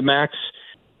than the max.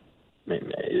 I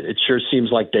mean, it sure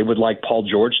seems like they would like Paul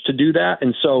George to do that.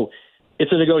 And so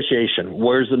it's a negotiation.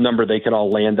 Where's the number they can all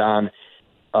land on?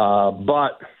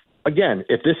 But again,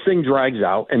 if this thing drags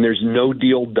out and there's no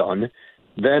deal done,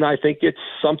 then I think it's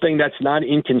something that's not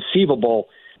inconceivable.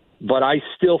 But I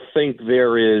still think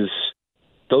those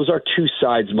are two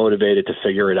sides motivated to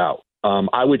figure it out.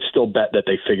 I would still bet that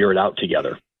they figure it out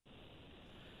together.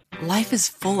 Life is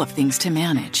full of things to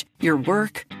manage. Your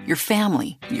work, your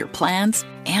family, your plans,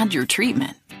 and your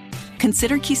treatment.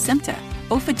 Consider Kesimpta,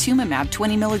 ofatumumab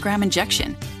 20 milligram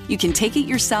injection. You can take it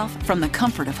yourself from the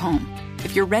comfort of home.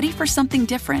 If you're ready for something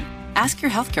different, ask your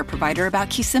healthcare provider about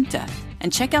Kesimpta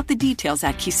and check out the details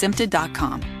at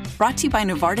kesimpta.com. Brought to you by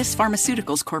Novartis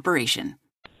Pharmaceuticals Corporation.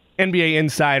 NBA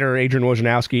insider Adrian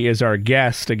Wojnarowski is our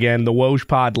guest. Again, the Woj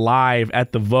Pod live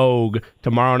at the Vogue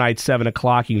tomorrow night, 7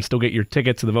 o'clock. You can still get your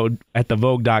tickets to the Vogue at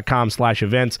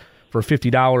thevogue.com/events for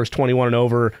 $50, 21 and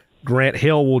over. Grant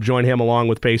Hill will join him along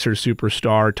with Pacers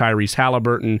superstar Tyrese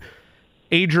Halliburton.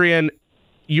 Adrian,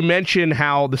 you mentioned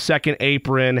how the second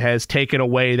apron has taken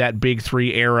away that Big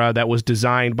Three era that was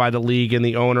designed by the league and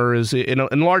the owners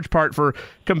in large part for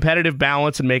competitive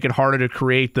balance and make it harder to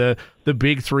create the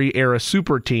Big Three era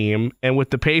super team. And with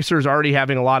the Pacers already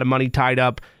having a lot of money tied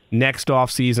up next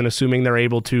offseason, assuming they're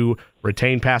able to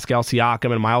retain Pascal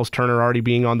Siakam and Miles Turner already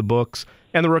being on the books,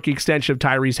 and the rookie extension of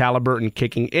Tyrese Halliburton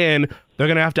kicking in, they're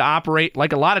going to have to operate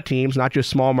like a lot of teams, not just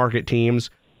small market teams,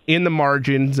 in the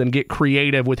margins and get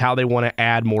creative with how they want to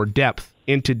add more depth.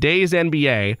 In today's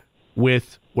NBA,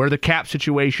 with where the cap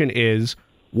situation is,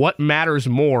 what matters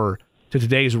more to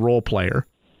today's role player?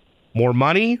 More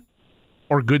money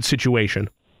or good situation?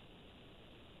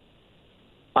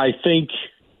 I think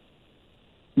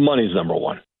money's number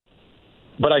one.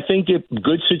 But I think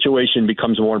good situation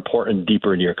becomes more important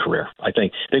deeper in your career. I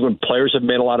think when players have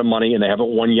made a lot of money and they haven't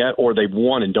won yet, or they've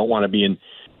won and don't want to be in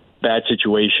bad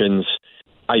situations,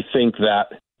 I think that,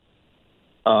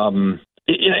 and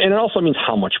it also means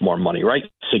how much more money, right?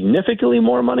 Significantly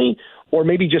more money, or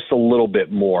maybe just a little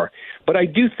bit more. But I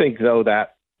do think, though,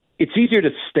 that it's easier to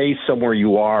stay somewhere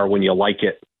you are when you like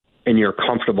it and you're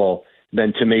comfortable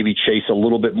than to maybe chase a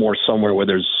little bit more somewhere where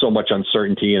there's so much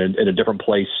uncertainty in a different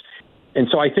place. And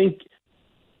so I think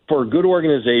for good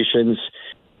organizations,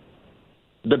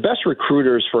 the best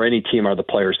recruiters for any team are the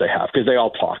players they have, because they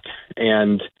all talk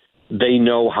and they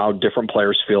know how different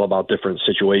players feel about different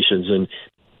situations. And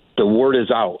the word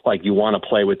is out, like, you want to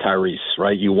play with Tyrese,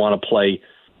 right? You want to play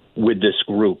with this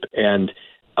group. And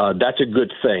that's a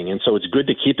good thing. And so it's good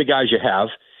to keep the guys you have.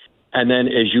 And then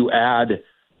as you add,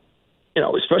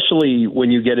 especially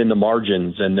when you get in the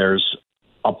margins and there's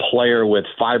a player with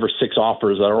 5 or 6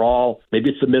 offers that are all, maybe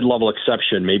it's the mid-level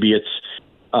exception, maybe it's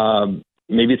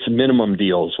minimum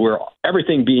deals, where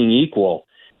everything being equal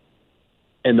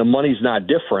and the money's not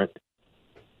different,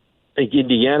 I think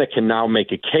Indiana can now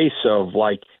make a case of,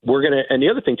 like, and the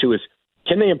other thing too is,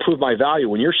 can they improve my value?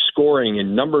 When you're scoring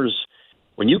in numbers,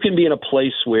 when you can be in a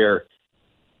place where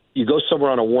you go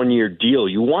somewhere on a one-year deal,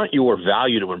 you want your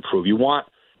value to improve. You want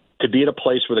to be at a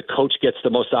place where the coach gets the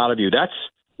most out of you. That's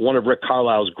one of Rick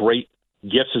Carlisle's great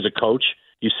gifts as a coach.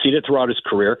 You've seen it throughout his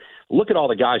career. Look at all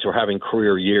the guys who are having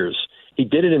career years. He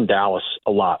did it in Dallas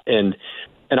a lot. And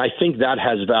I think that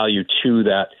has value, too,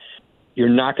 that you're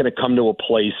not going to come to a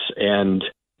place and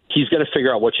he's going to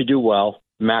figure out what you do well,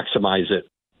 maximize it.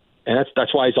 And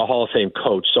that's why he's a Hall of Fame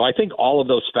coach. So I think all of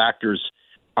those factors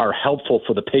are helpful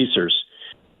for the Pacers.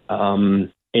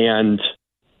 And,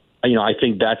 you know, I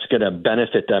think that's going to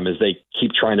benefit them as they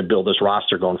keep trying to build this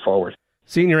roster going forward.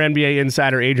 Senior NBA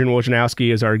insider Adrian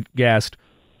Wojnarowski is our guest.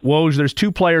 Woj, there's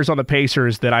two players on the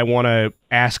Pacers that I want to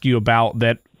ask you about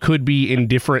that could be in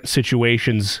different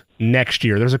situations next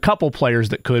year. There's a couple players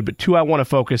that could, but two I want to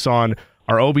focus on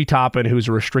are Obi Toppin, who's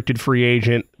a restricted free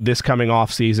agent this coming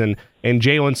offseason, and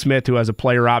Jalen Smith, who has a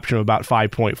player option of about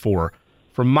 5.4.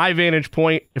 From my vantage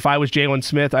point, if I was Jalen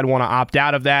Smith, I'd want to opt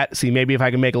out of that, see maybe if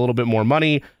I can make a little bit more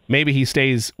money. Maybe he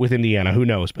stays with Indiana. Who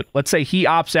knows? But let's say he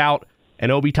opts out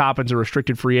and Obi Toppin's a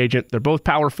restricted free agent. They're both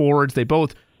power forwards. They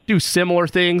both do similar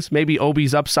things. Maybe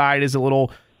Obi's upside is a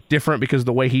little different because of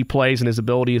the way he plays and his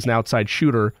ability as an outside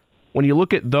shooter. When you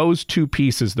look at those two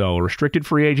pieces, though, restricted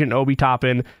free agent Obi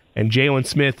Toppin and Jalen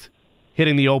Smith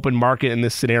hitting the open market in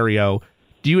this scenario,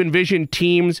 do you envision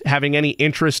teams having any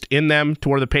interest in them to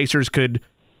where the Pacers could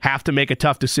have to make a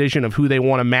tough decision of who they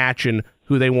want to match and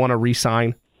who they want to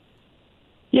re-sign?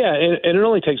 Yeah, and it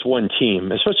only takes one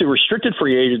team. Especially restricted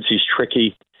free agency is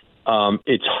tricky.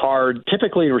 It's hard.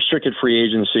 Typically in restricted free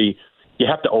agency, you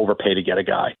have to overpay to get a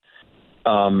guy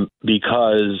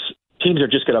because teams are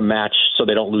just going to match so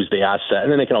they don't lose the asset,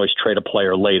 and then they can always trade a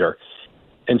player later.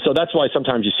 And so that's why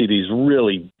sometimes you see these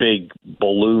really big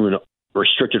balloon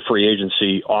restricted free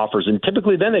agency offers, and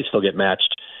typically then they still get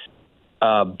matched.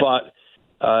 But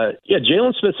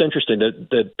Jalen Smith's interesting.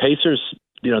 The Pacers,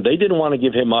 you know, they didn't want to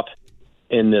give him up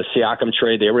in the Siakam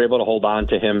trade. They were able to hold on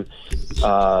to him.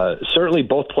 Certainly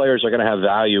both players are going to have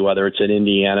value, whether it's in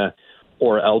Indiana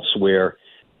or elsewhere.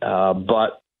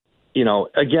 But, you know,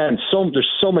 again, there's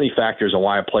so many factors on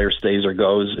why a player stays or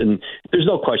goes. And there's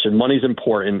no question money's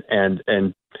important.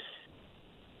 And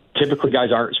typically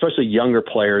guys aren't, especially younger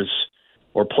players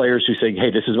or players who say, hey,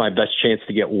 this is my best chance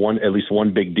to get at least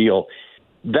one big deal.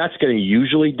 That's going to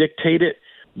usually dictate it.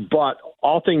 But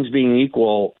all things being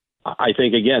equal, I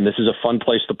think, again, this is a fun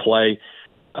place to play.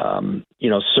 You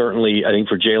know, certainly I think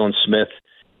for Jalen Smith,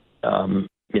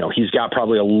 you know, he's got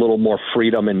probably a little more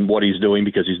freedom in what he's doing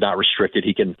because he's not restricted.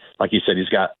 He can, like you said, he's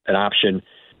got an option.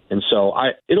 And so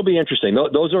it'll be interesting.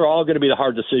 Those are all going to be the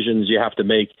hard decisions you have to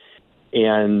make.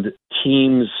 And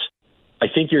teams, I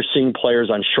think you're seeing players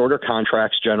on shorter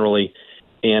contracts generally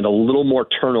and a little more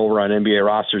turnover on NBA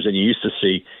rosters than you used to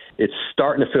see. It's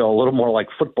starting to feel a little more like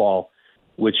football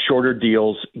with shorter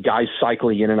deals, guys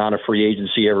cycling in and out of free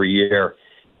agency every year.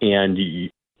 And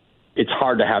it's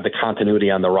hard to have the continuity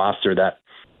on the roster that,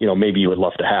 you know, maybe you would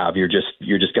love to have. You're just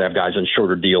going to have guys on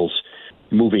shorter deals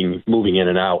moving in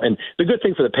and out. And the good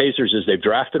thing for the Pacers is they've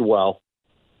drafted well.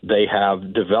 They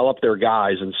have developed their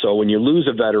guys. And so when you lose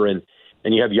a veteran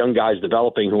and you have young guys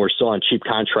developing who are still on cheap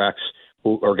contracts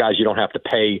or guys you don't have to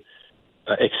pay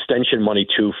extension money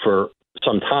to for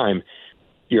some time,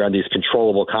 you're on these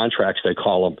controllable contracts, they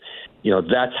call them. You know,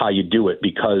 that's how you do it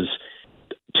because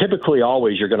typically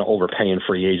always you're going to overpay in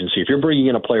free agency. If you're bringing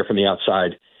in a player from the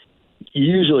outside,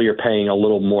 usually you're paying a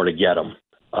little more to get them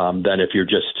than if you're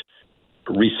just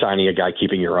re-signing a guy,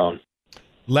 keeping your own.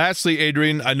 Lastly,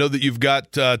 Adrian, I know that you've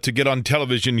got to get on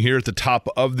television here at the top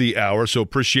of the hour, so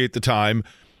appreciate the time.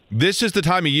 This is the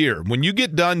time of year. When you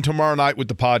get done tomorrow night with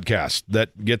the podcast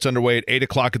that gets underway at 8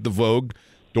 o'clock at the Vogue,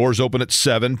 doors open at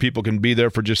 7. People can be there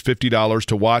for just $50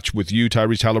 to watch with you,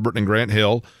 Tyrese Halliburton, and Grant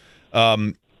Hill.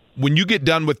 When you get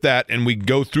done with that and we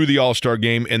go through the All-Star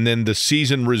game and then the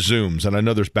season resumes, and I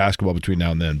know there's basketball between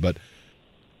now and then, but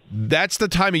that's the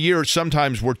time of year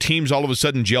sometimes where teams all of a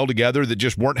sudden gel together that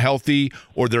just weren't healthy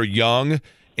or they're young,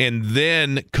 and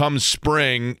then come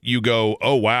spring, you go,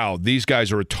 oh, wow, these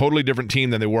guys are a totally different team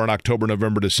than they were in October,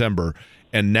 November, December,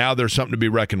 and now there's something to be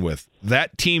reckoned with.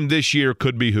 That team this year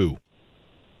could be who?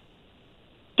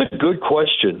 That's a good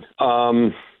question.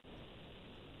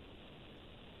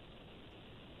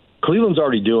 Cleveland's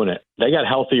already doing it. They got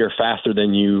healthier faster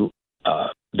than you.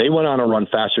 They went on a run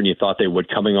faster than you thought they would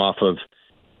coming off of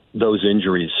those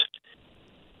injuries.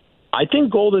 I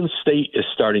think Golden State is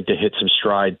starting to hit some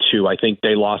stride, too. I think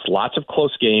they lost lots of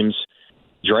close games.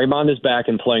 Draymond is back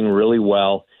and playing really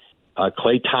well.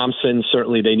 Klay Thompson,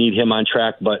 certainly they need him on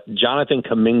track, but Jonathan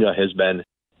Kuminga has been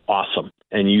awesome.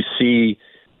 And you see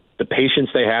the patience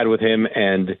they had with him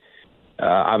and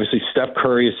Obviously, Steph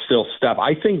Curry is still Steph.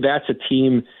 I think that's a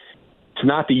team. It's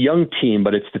not the young team,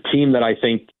 but it's the team that I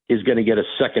think is going to get a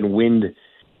second wind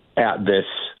at this.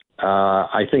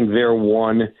 I think they're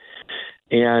one.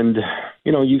 And,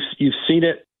 you've seen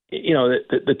it.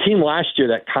 The team last year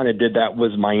that kind of did that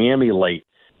was Miami late.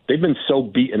 They've been so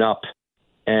beaten up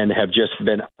and have just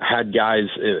had guys,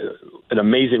 an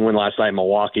amazing win last night in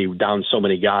Milwaukee, down so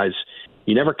many guys.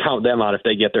 You never count them out if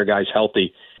they get their guys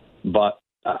healthy. But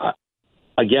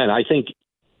again, I think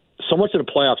so much of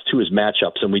the playoffs, too, is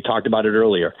matchups, and we talked about it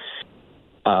earlier.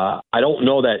 I don't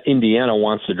know that Indiana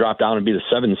wants to drop down and be the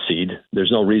 7th seed.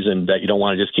 There's no reason that you don't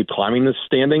want to just keep climbing the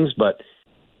standings, but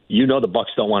the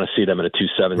Bucks don't want to see them in a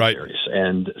 2-7 series.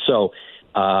 And so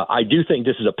I do think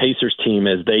this is a Pacers team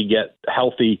as they get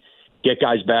healthy, get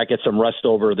guys back, get some rest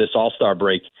over this All-Star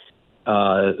break.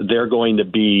 They're going to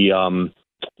be,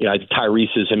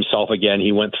 Tyrese is himself again.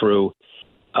 He went through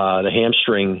the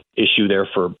hamstring issue there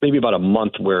for maybe about a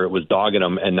month where it was dogging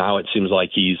him, and now it seems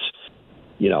like he's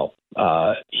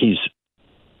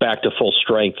back to full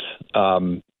strength.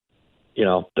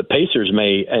 The Pacers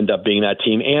may end up being that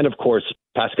team, and of course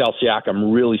Pascal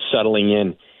Siakam really settling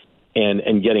in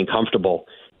and getting comfortable.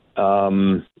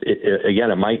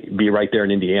 It might be right there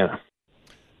in Indiana.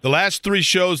 The last 3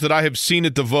 shows that I have seen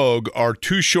at the Vogue are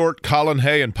Too Short, Colin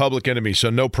Hay, and Public Enemy,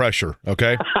 so no pressure,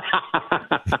 okay?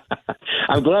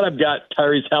 I'm glad I've got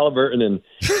Tyrese Halliburton and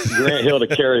Grant Hill to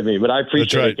carry me, but I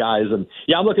appreciate it, guys. And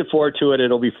I'm looking forward to it.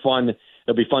 It'll be fun.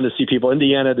 It'll be fun to see people.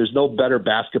 Indiana, there's no better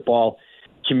basketball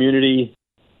community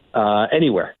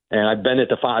anywhere. And I've been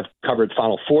I've covered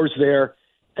Final Fours there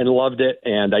and loved it.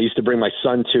 And I used to bring my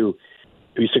son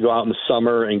we used to go out in the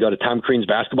summer and go to Tom Crean's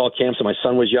basketball camp. So my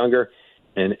son was younger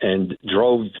and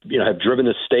drove, have driven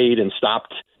the state and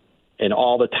stopped in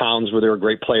all the towns where there were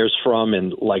great players from.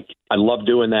 And I love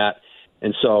doing that.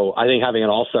 And so I think having an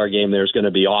all-star game there is going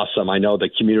to be awesome. I know the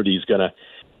community is going to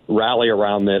rally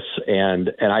around this. And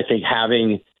I think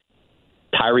having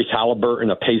Tyrese Halliburton,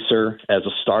 a Pacer, as a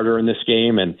starter in this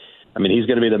game, and he's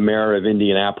going to be the mayor of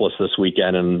Indianapolis this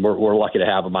weekend, and we're lucky to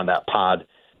have him on that pod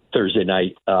Thursday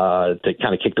night to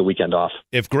kind of kick the weekend off.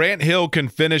 If Grant Hill can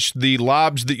finish the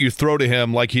lobs that you throw to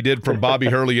him like he did from Bobby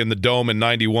Hurley in the Dome in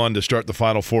 91 to start the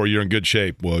Final Four, you're in good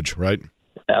shape, Woj, right?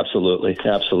 Absolutely.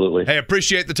 Hey,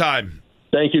 appreciate the time.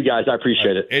 Thank you, guys. I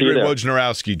appreciate it. Adrian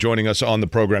Wojnarowski joining us on the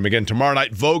program. Again, tomorrow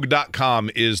night, Vogue.com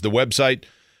is the website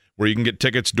where you can get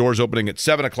tickets. Doors opening at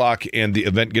 7 o'clock and the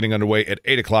event getting underway at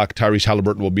 8 o'clock. Tyrese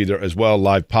Halliburton will be there as well.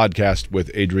 Live podcast with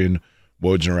Adrian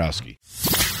Wojnarowski.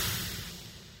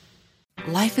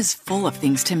 Life is full of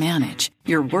things to manage.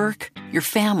 Your work, your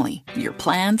family, your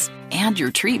plans, and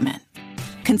your treatment.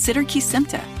 Consider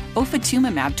Kesimpta,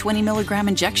 ofatumumab 20 milligram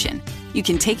injection. You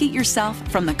can take it yourself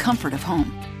from the comfort of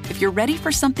home. If you're ready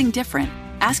for something different,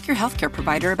 ask your healthcare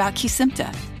provider about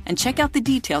Kesimpta and check out the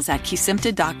details at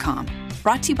Kesimpta.com.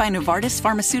 Brought to you by Novartis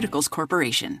Pharmaceuticals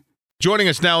Corporation. Joining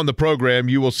us now in the program,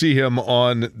 you will see him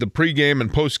on the pregame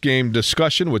and postgame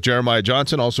discussion with Jeremiah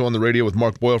Johnson, also on the radio with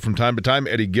Mark Boyle from time to time,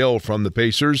 Eddie Gill from the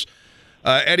Pacers.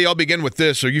 Eddie, I'll begin with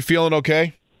this. Are you feeling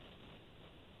okay?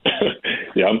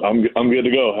 Yeah, I'm good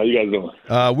to go. How you guys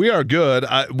doing? We are good.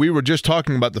 We were just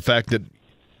talking about the fact that,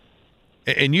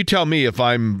 and you tell me if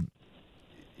I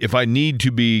need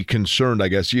to be concerned, I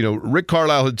guess. Rick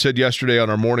Carlisle had said yesterday on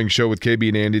our morning show with KB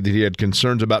and Andy that he had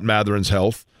concerns about Matherin's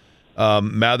health.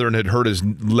 Mathurin had hurt his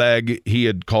leg. He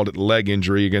had called it leg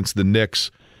injury against the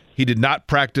Knicks. He did not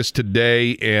practice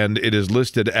today, and it is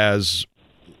listed as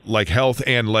health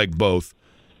and leg both.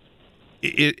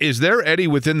 Is there, Eddie,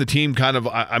 within the team kind of,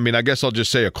 I guess I'll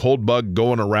just say a cold bug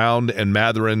going around, and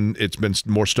Mathurin it's been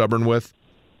more stubborn with?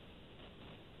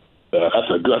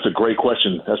 That's a great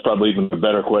question. That's probably even a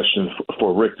better question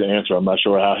for Rick to answer. I'm not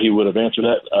sure how he would have answered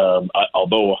that.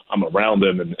 Although I'm around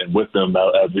them and with them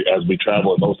as we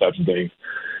travel and those types of things,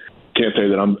 can't say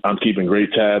that I'm keeping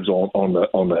great tabs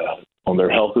on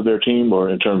their health of their team or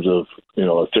in terms of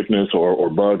a sickness or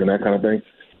bug and that kind of thing.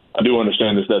 I do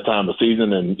understand it's that time of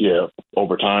season, and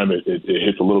over time it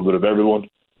hits a little bit of everyone.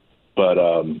 But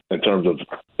in terms of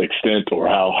extent or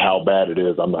how bad it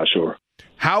is, I'm not sure.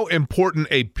 How important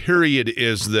a period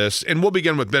is this? And we'll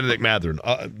begin with Bennedict Mathurin,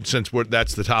 since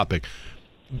that's the topic.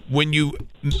 When you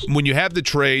have the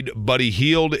trade, Buddy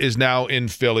Hield is now in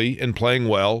Philly and playing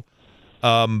well.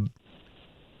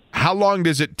 How long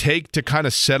does it take to kind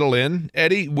of settle in,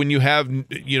 Eddie, when you have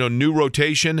new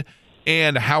rotation?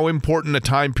 And how important a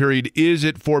time period is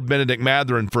it for Bennedict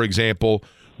Mathurin, for example,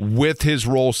 with his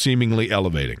role seemingly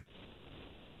elevating?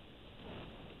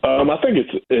 I think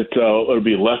it'll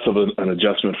be less of an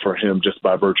adjustment for him just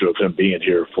by virtue of him being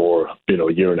here for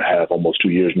a year and a half, almost 2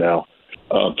 years now.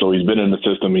 So he's been in the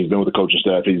system. He's been with the coaching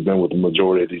staff. He's been with the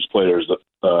majority of these players.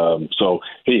 So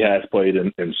he has played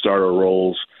in starter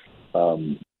roles.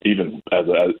 Even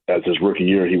as his rookie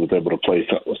year, he was able to play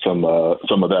some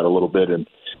of that a little bit, and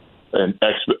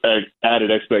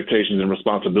added expectations and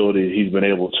responsibility he's been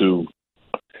able to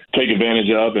take advantage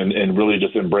of and really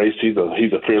just embrace. He's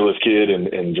a fearless kid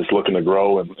and just looking to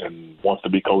grow and wants to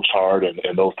be coached hard and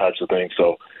those types of things.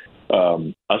 So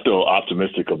I'm still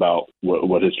optimistic about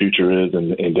what his future is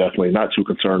and definitely not too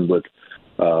concerned with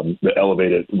the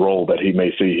elevated role that he may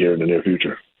see here in the near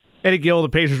future. Eddie Gill, the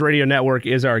Pacers Radio Network,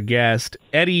 is our guest.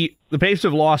 Eddie, the Pacers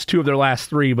have lost 2 of their last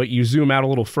 3, but you zoom out a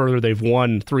little further, they've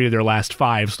won 3 of their last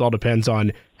 5, so it all depends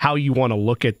on how you want to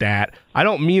look at that. I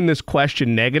don't mean this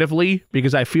question negatively,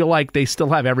 because I feel like they still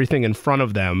have everything in front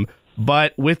of them,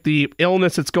 but with the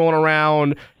illness that's going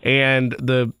around and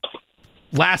the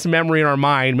last memory in our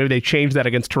mind, maybe they changed that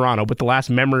against Toronto, but the last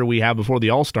memory we have before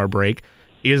the All-Star break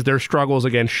is their struggles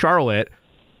against Charlotte.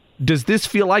 Does this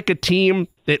feel like a team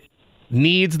that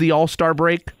needs the All-Star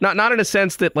break? Not in a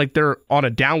sense that like they're on a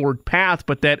downward path,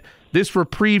 but that this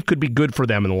reprieve could be good for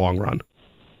them in the long run.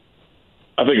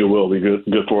 I think it will be good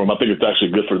for them. I think it's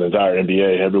actually good for the entire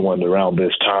NBA. Everyone around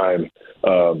this time,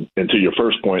 and to your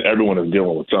first point, everyone is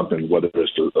dealing with something, whether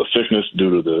it's a sickness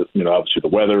due to obviously the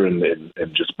weather and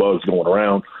just bugs going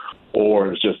around,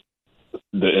 or it's just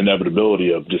the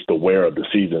inevitability of just the wear of the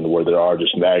season, where there are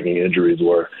just nagging injuries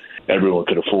where everyone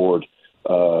could afford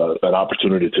an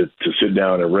opportunity to sit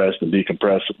down and rest and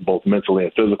decompress both mentally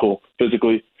and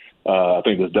physically. I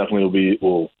think this definitely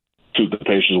will suit the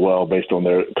Pacers well based on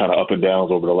their kind of up and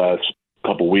downs over the last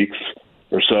couple weeks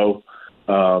or so.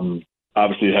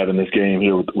 Obviously, having this game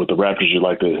here with the Raptors, you'd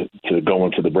like to go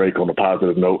into the break on a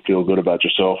positive note, feel good about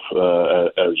yourself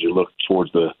as you look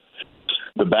towards the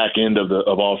back end of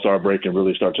All-Star break and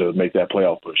really start to make that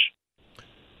playoff push.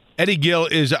 Eddie Gill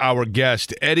is our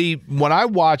guest. Eddie, when I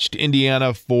watched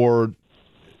Indiana for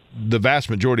the vast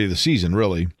majority of the season,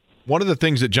 really, one of the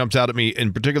things that jumps out at me,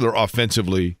 in particular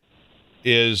offensively,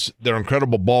 is their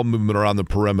incredible ball movement around the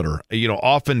perimeter.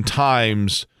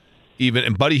 Oftentimes,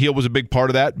 and Buddy Hield was a big part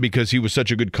of that because he was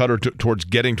such a good cutter towards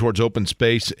getting towards open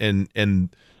space and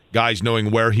guys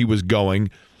knowing where he was going.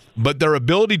 But their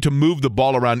ability to move the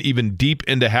ball around even deep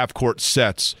into half-court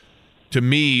sets, to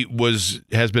me,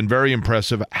 has been very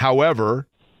impressive. However,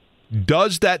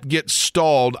 does that get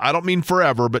stalled? I don't mean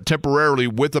forever, but temporarily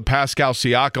with the Pascal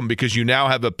Siakam, because you now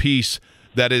have a piece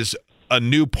that is a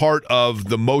new part of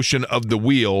the motion of the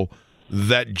wheel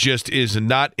that just is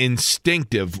not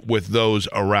instinctive with those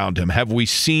around him. Have we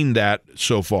seen that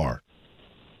so far?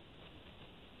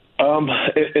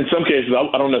 In some cases,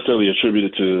 I don't necessarily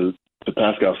attribute it to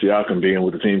Pascal Siakam being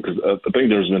with the team, because I think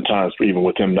there's been times, even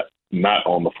with him not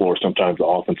on the floor, sometimes the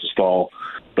offense is stall.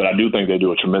 But I do think they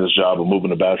do a tremendous job of moving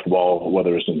the basketball,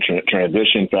 whether it's in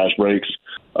transition, fast breaks,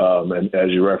 and as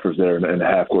you referenced there in the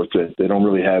half court, they don't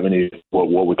really have any what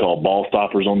we call ball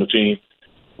stoppers on the team,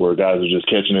 where guys are just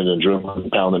catching it and dribbling,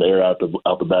 pounding the air out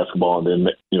the basketball, and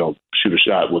then shoot a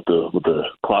shot with the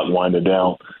clock winding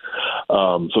down.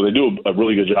 So they do a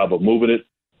really good job of moving it.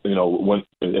 When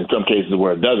in some cases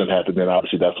where it doesn't happen, then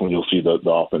obviously that's when you'll see the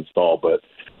offense stall. But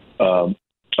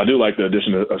I do like the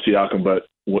addition of Siakam, but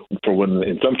for when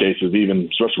in some cases, even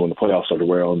especially when the playoffs start to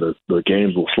wear on, the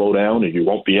games will slow down and you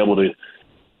won't be able to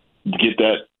get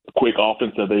that quick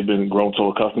offense that they've been grown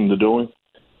so accustomed to doing.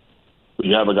 If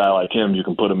you have a guy like him, you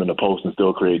can put him in the post and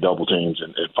still create double teams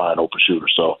and find open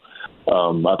shooters. So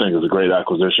I think it's a great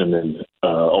acquisition, and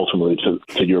ultimately,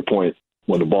 to your point,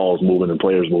 when the ball is moving and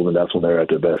players moving, that's when they're at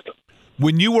their best.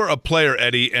 When you were a player,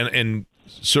 Eddie, and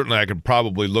certainly I could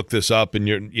probably look this up, and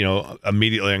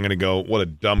immediately I'm going to go, what a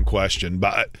dumb question.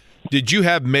 But did you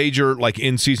have major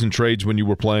in-season trades when you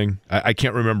were playing? I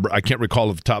can't remember. I can't recall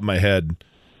off the top of my head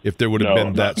if there would have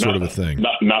been that sort of a thing.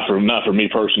 Not for me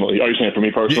personally. Are you saying for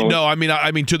me personally? No,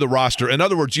 I mean to the roster. In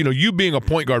other words, you being a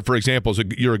point guard, for example,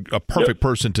 you're a perfect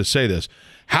person to say this.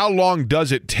 How long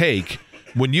does it take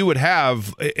when you would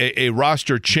have a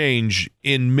roster change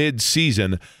in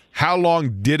mid-season? How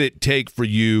long did it take for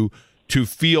you to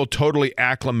feel totally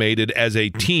acclimated as a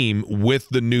team with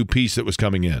the new piece that was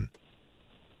coming in?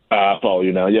 I follow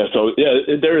you now. Yeah, so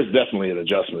there is definitely an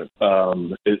adjustment.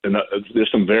 There's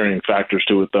some varying factors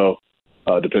to it, though,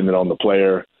 depending on the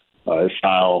player, his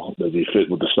style. Does he fit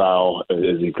with the style?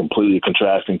 Is he completely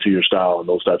contrasting to your style, and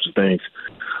those types of things?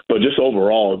 But just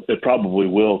overall, it probably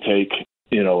will take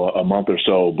a month or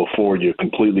so before you're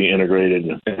completely integrated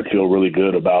and feel really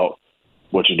good about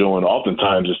what you're doing.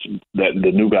 Oftentimes, it's that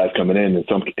the new guy's coming in, and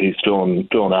he's filling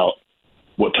out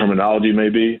what terminology may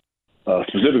be.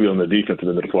 specifically on the defensive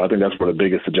end of the floor. I think that's where the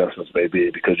biggest adjustments may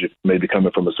be, because you may be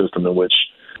coming from a system in which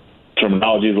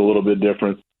terminology is a little bit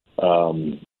different,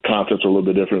 concepts are a little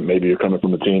bit different. Maybe you're coming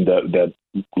from a team that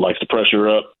likes to pressure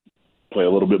up, play a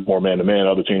little bit more man-to-man.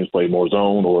 Other teams play more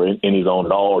zone or any zone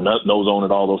at all, or no zone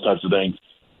at all, those types of things.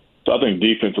 So I think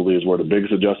defensively is where the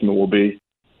biggest adjustment will be.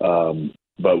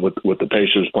 But with the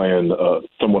Pacers playing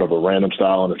somewhat of a random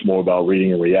style, and it's more about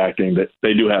reading and reacting, that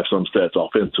they do have some sets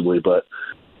offensively, but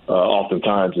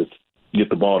oftentimes it's get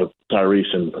the ball to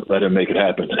Tyrese and let him make it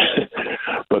happen.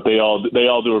 But they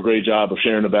all do a great job of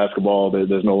sharing the basketball.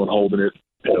 There's no one holding it.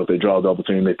 If they draw a double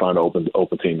team, they find an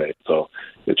open teammate. So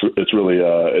it's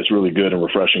really good and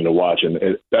refreshing to watch, and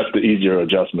that's the easier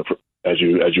adjustment as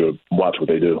you watch what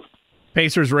they do.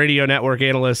 Pacers Radio Network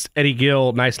analyst Eddie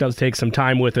Gill, nice enough to take some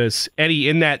time with us. Eddie,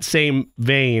 in that same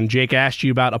vein, Jake asked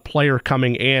you about a player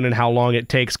coming in and how long it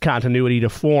takes continuity to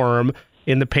form.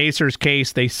 In the Pacers'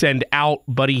 case, they send out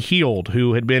Buddy Hield,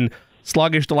 who had been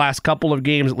sluggish the last couple of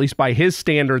games, at least by his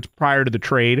standards prior to the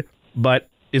trade, but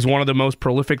is one of the most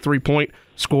prolific three-point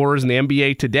scorers in the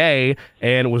NBA today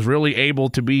and was really able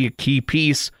to be a key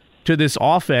piece to this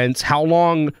offense. How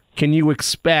long can you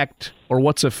expect, or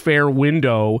what's a fair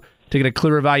window to get a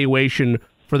clear evaluation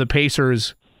for the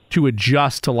Pacers to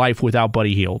adjust to life without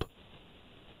Buddy Hield?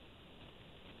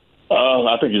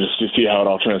 I think you just see how it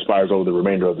all transpires over the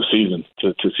remainder of the season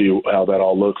to see how that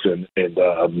all looks and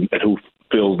who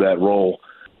fills that role.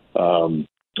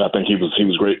 I think he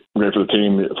was great for the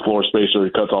team. Floor spacer,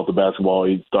 he cuts off the basketball.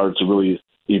 He started to really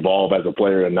evolve as a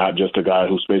player and not just a guy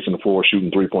who's spacing the floor,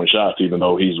 shooting 3-point shots, even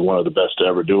though he's one of the best to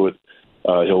ever do it.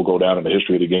 He'll go down in the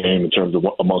history of the game in terms of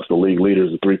amongst the league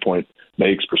leaders, the 3-point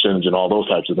makes, percentage, and all those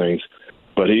types of things.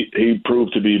 But he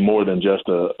proved to be more than just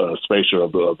a spacer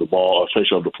of the ball, a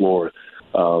spacer of the floor,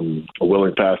 a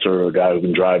willing passer, a guy who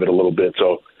can drive it a little bit.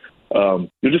 So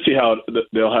you'll just see how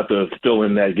they'll have to fill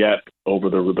in that gap over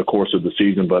the course of the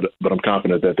season, but I'm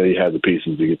confident that they have the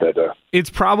pieces to get that done. It's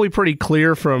probably pretty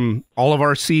clear from all of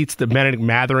our seats that Benedict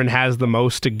Mathurin has the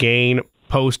most to gain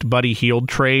post-Buddy Hield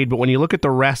trade, but when you look at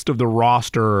the rest of the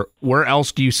roster, where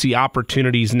else do you see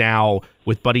opportunities now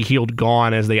with Buddy Hield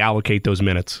gone as they allocate those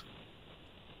minutes?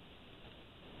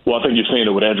 Well, I think you've seen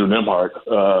it with Andrew Nembhard.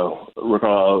 Rick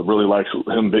really likes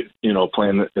him,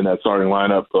 playing in that starting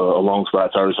lineup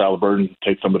alongside Tyrese Halliburton,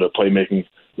 take some of the playmaking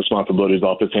responsibilities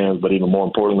off his hands, but even more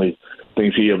importantly,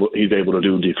 things he's able to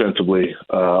do defensively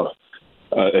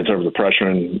in terms of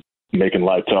pressuring, making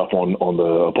life tough on the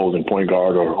opposing point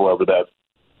guard or whoever that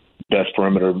best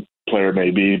perimeter player may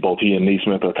be. Both he and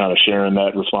Nesmith are kind of sharing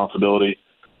that responsibility.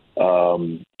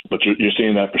 But you're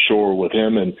seeing that for sure with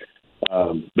him. And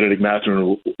Benedict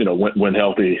Mathurin, when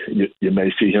healthy, you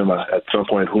may see him at some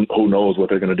point. Who knows what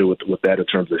they're going to do with that in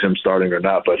terms of him starting or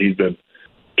not. But he's been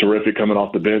terrific coming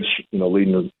off the bench,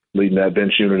 leading that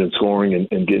bench unit in scoring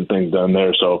and getting things done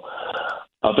there. So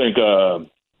I think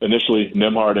initially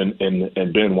Nembhard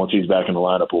and Ben, once he's back in the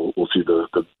lineup, we'll see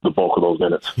the bulk of those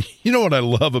minutes. You know what I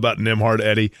love about Nembhard,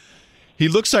 Eddie? He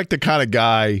looks like the kind of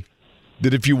guy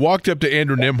that if you walked up to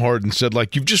Andrew Nembhard and said,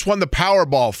 like, you've just won the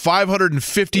Powerball,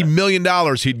 $550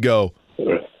 million, he'd go,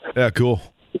 yeah, cool.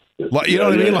 Like, you know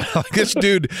what I mean? Like this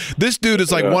dude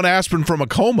is like one aspirin from a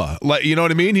coma. Like, you know what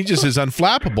I mean? He just is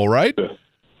unflappable, right?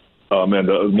 Oh, man,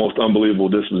 the most unbelievable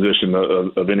disposition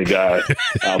of any guy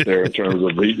out there in terms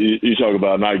of you talk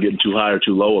about not getting too high or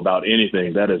too low about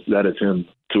anything. That is him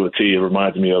to a T. It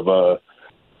reminds me of the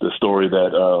story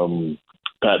that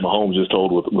Pat Mahomes just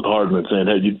told with Hardman, saying,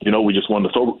 "Hey, we just won the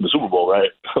Super Bowl,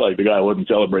 right?" Like the guy wasn't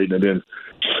celebrating it then,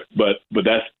 but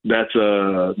that's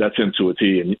him to a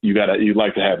T. And you'd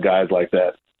like to have guys like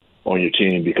that on your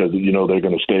team because they're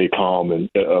going to stay calm and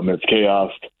amidst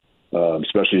chaos,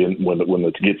 especially when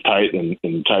it gets tight and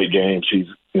in tight games. He's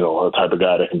a type of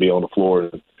guy that can be on the floor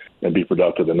and be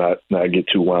productive and not get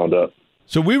too wound up.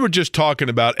 So we were just talking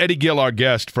about Eddie Gill, our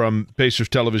guest from Pacers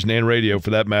television and radio for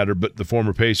that matter, but the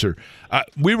former Pacer.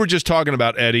 We were just talking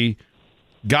about, Eddie,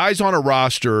 guys on a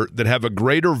roster that have a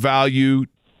greater value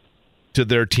to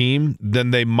their team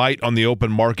than they might on the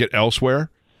open market elsewhere.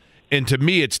 And to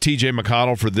me, it's TJ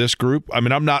McConnell for this group. I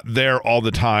mean, I'm not there all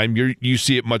the time. You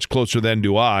see it much closer than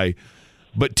do I.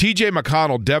 But TJ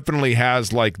McConnell definitely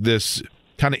has like this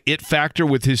kind of it factor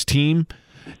with his team.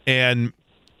 And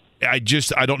I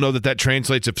don't know that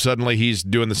translates if suddenly he's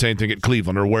doing the same thing at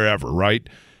Cleveland or wherever, right?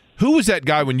 Who was that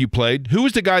guy when you played? Who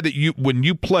was the guy that when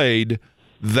you played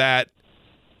that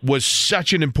was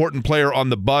such an important player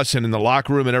on the bus and in the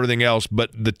locker room and everything else,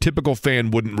 but the typical fan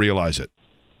wouldn't realize it?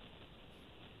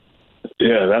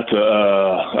 Yeah, that's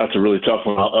a really tough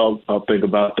one. I'll think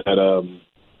about that.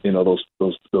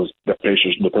 the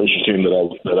Pacers team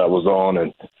that I was on,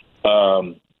 and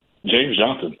James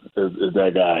Johnson is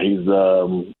that guy. He's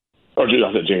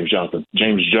I said James Johnson.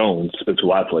 James Jones is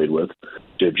who I played with.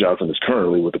 James Johnson is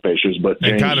currently with the Pacers, but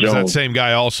James kind of Jones, is that same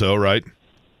guy also, right?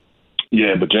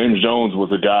 Yeah, but James Jones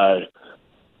was a guy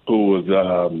who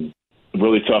was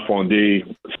really tough on D,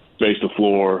 spaced the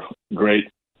floor, great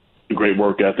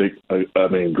work ethic.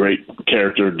 Great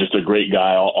character, just a great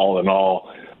guy all in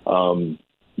all.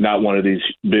 Not one of these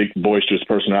big boisterous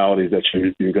personalities that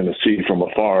you're going to see from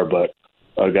afar, but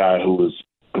a guy who was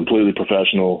completely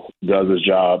professional, does his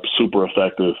job, super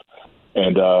effective.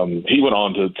 And he went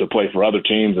on to play for other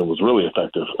teams and was really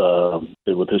effective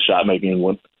with his shot making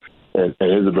and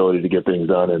his ability to get things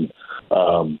done. And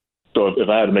so if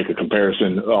I had to make a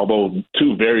comparison, although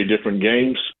two very different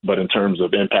games, but in terms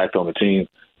of impact on the team,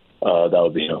 that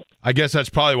would be him. I guess that's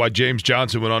probably why James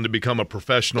Johnson went on to become a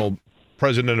professional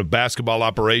president of basketball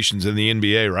operations in the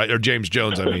NBA, right? Or James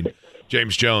Jones,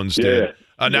 James Jones did.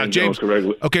 Yeah. Now, James.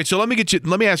 Okay, so let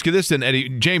me ask you this then, Eddie.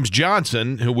 James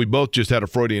Johnson, who we both just had a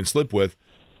Freudian slip with.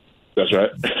 That's right.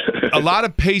 A lot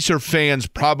of Pacer fans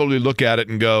probably look at it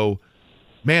and go,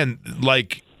 man,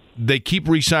 like they keep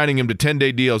re-signing him to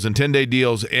 10-day deals and 10-day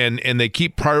deals, and they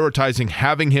keep prioritizing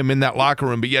having him in that locker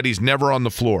room, but yet he's never on the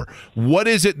floor. What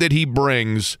is it that he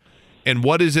brings, and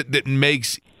what is it that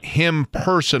makes him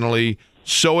personally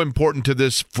so important to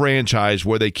this franchise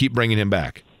where they keep bringing him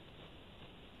back?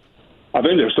 I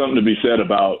think there's something to be said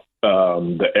about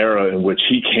the era in which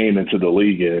he came into the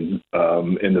league in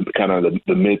the kind of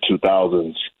the mid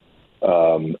 2000s,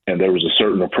 and there was a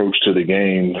certain approach to the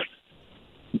game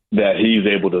that he's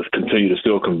able to continue to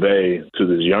still convey to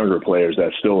these younger players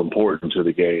that's still important to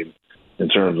the game in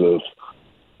terms of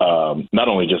not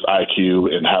only just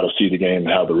IQ and how to see the game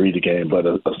and how to read the game, but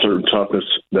a certain toughness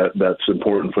that's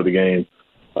important for the game.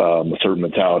 A certain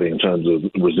mentality in terms of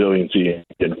resiliency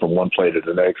and from one play to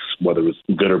the next, whether it's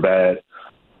good or bad.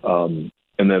 And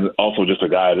then also just a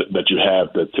guy that you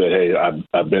have that said, hey,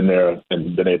 I've been there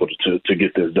and been able to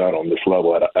get this done on this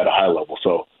level at a high level.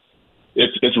 So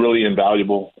it's really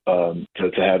invaluable to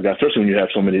have guys, especially when you have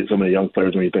so many young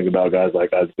players. When you think about guys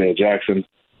like Isaiah Jackson,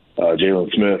 Jalen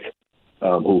Smith,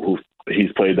 who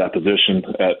he's played that position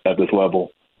at this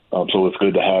level. So it's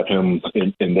good to have him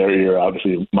in their ear.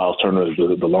 Obviously, Miles Turner is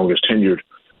the longest tenured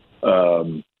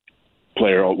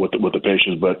player with the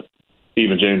Pacers, but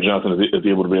even James Johnson is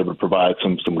able to provide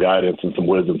some guidance and some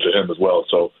wisdom to him as well.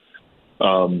 So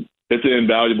it's an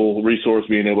invaluable resource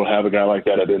being able to have a guy like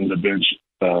that at the end of the bench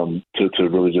to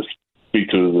really just speak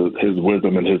to his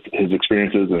wisdom and his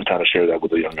experiences and kind of share that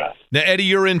with the young guys. Now, Eddie,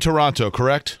 you're in Toronto,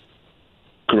 correct?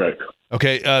 Correct.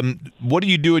 Okay, what do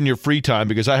you do in your free time?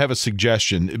 Because I have a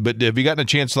suggestion, but have you gotten a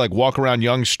chance to like walk around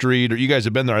Yonge Street? Or you guys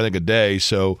have been there, I think, a day.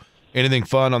 So anything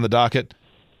fun on the docket?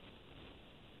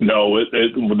 No,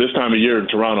 this time of year in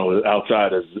Toronto,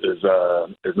 outside is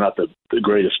not the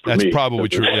greatest for me. That's probably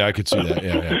true. Yeah, I could see that.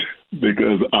 Yeah.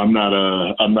 Because I'm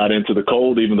not into the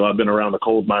cold, even though I've been around the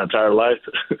cold my entire life.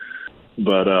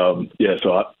 But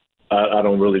so I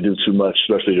don't really do too much,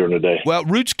 especially during the day. Well,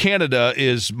 Roots Canada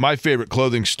is my favorite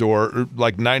clothing store.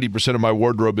 Like 90% of my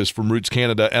wardrobe is from Roots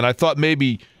Canada, and I thought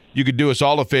maybe you could do us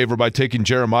all a favor by taking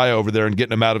Jeremiah over there and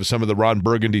getting him out of some of the Ron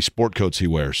Burgundy sport coats he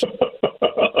wears.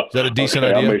 Is that a decent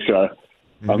idea?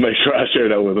 I'll make sure I share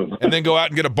that with him. And then go out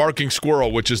and get a Barking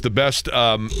Squirrel, which is the best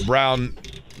brown,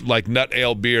 like nut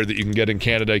ale beer that you can get in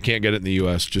Canada. You can't get it in the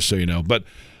U.S., just so you know. But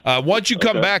once you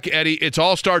come back, Eddie, it's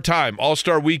All-Star time.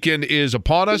 All-Star weekend is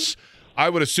upon us. I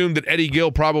would assume that Eddie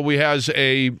Gill probably has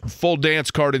a full dance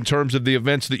card in terms of the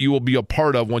events that you will be a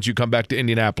part of once you come back to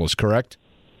Indianapolis, correct?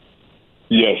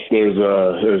 Yes, it's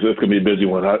going to be a busy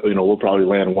one. We'll probably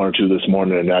land one or two this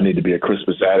morning, and I need to be at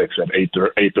Crispus Attucks at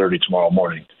 8:30 tomorrow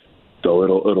morning. So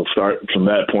it'll start from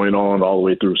that point on all the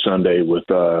way through Sunday with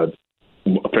a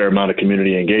fair amount of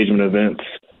community engagement events.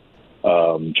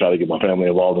 Try to get my family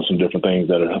involved in some different things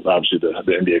that are obviously the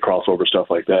NBA crossover stuff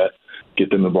like that. Get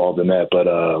them involved in that, but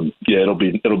it'll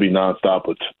be nonstop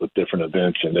with different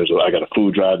events. And I got a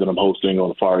food drive that I'm hosting on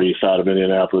the far east side of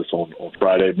Indianapolis on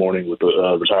Friday morning with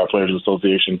the Retired Players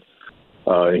Association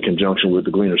in conjunction with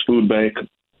the Gleaners Food Bank.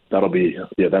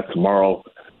 That's tomorrow.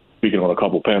 Speaking on a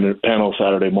couple panels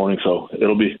Saturday morning, so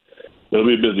it'll be a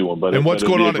busy one. But what's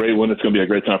going on? Great one. It's going to be a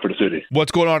great time for the city.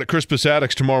 What's going on at Crispus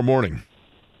Attucks tomorrow morning?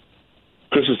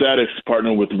 Crispus Attucks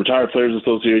partnering with the Retired Players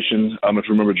Association. If you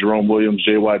remember Jerome Williams,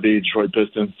 JYD, Detroit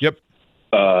Pistons. Yep.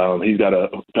 He's got a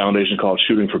foundation called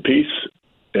Shooting for Peace,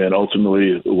 and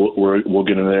ultimately we'll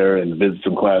get in there and visit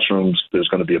some classrooms. There's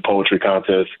going to be a poetry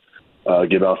contest,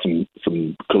 give out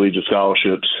some collegiate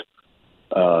scholarships,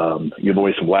 give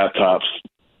away some laptops,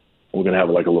 We're going to have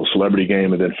like a little celebrity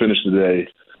game, and then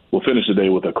we'll finish the day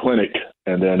with a clinic.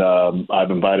 And then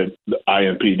I've invited the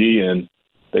IMPD in.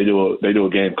 They do a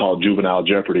game called Juvenile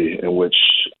Jeopardy, in which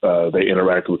they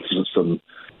interact with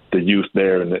the youth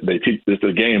there, and they teach. It's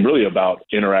a game really about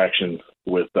interaction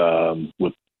with the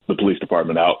police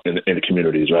department out in the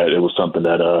communities. Right, it was something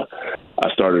that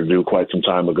I started to do quite some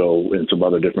time ago in some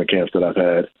other different camps that I've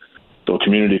had. So a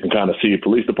community can kind of see a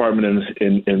police department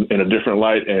in a different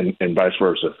light, and vice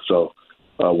versa. So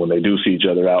when they do see each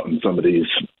other out in some of these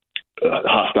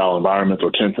hostile environments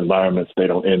or tense environments, they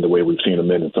don't end the way we've seen them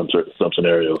in some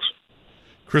scenarios.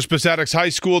 Crispus Attucks High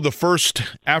School, the first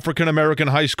African-American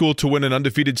high school to win an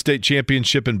undefeated state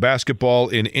championship in basketball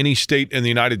in any state in the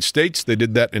United States. They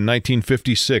did that in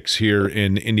 1956 here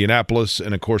in Indianapolis,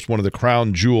 and, of course, one of the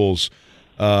crown jewels,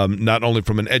 not only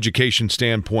from an education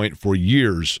standpoint for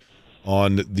years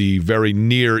on the very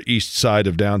near east side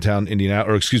of downtown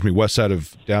west side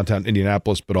of downtown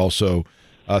Indianapolis, but also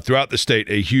throughout the state,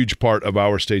 a huge part of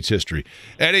our state's history.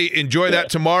 Eddie, enjoy that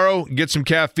tomorrow. Get some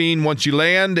caffeine once you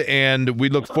land, and we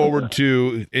look forward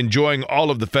to enjoying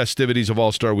all of the festivities of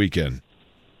All-Star Weekend.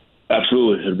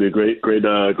 Absolutely. It'll be a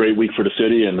great week for the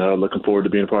city, and looking forward to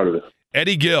being a part of it.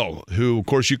 Eddie Gill, who, of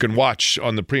course, you can watch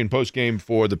on the pre- and post game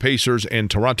for the Pacers and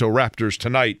Toronto Raptors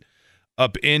tonight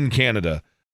up in Canada.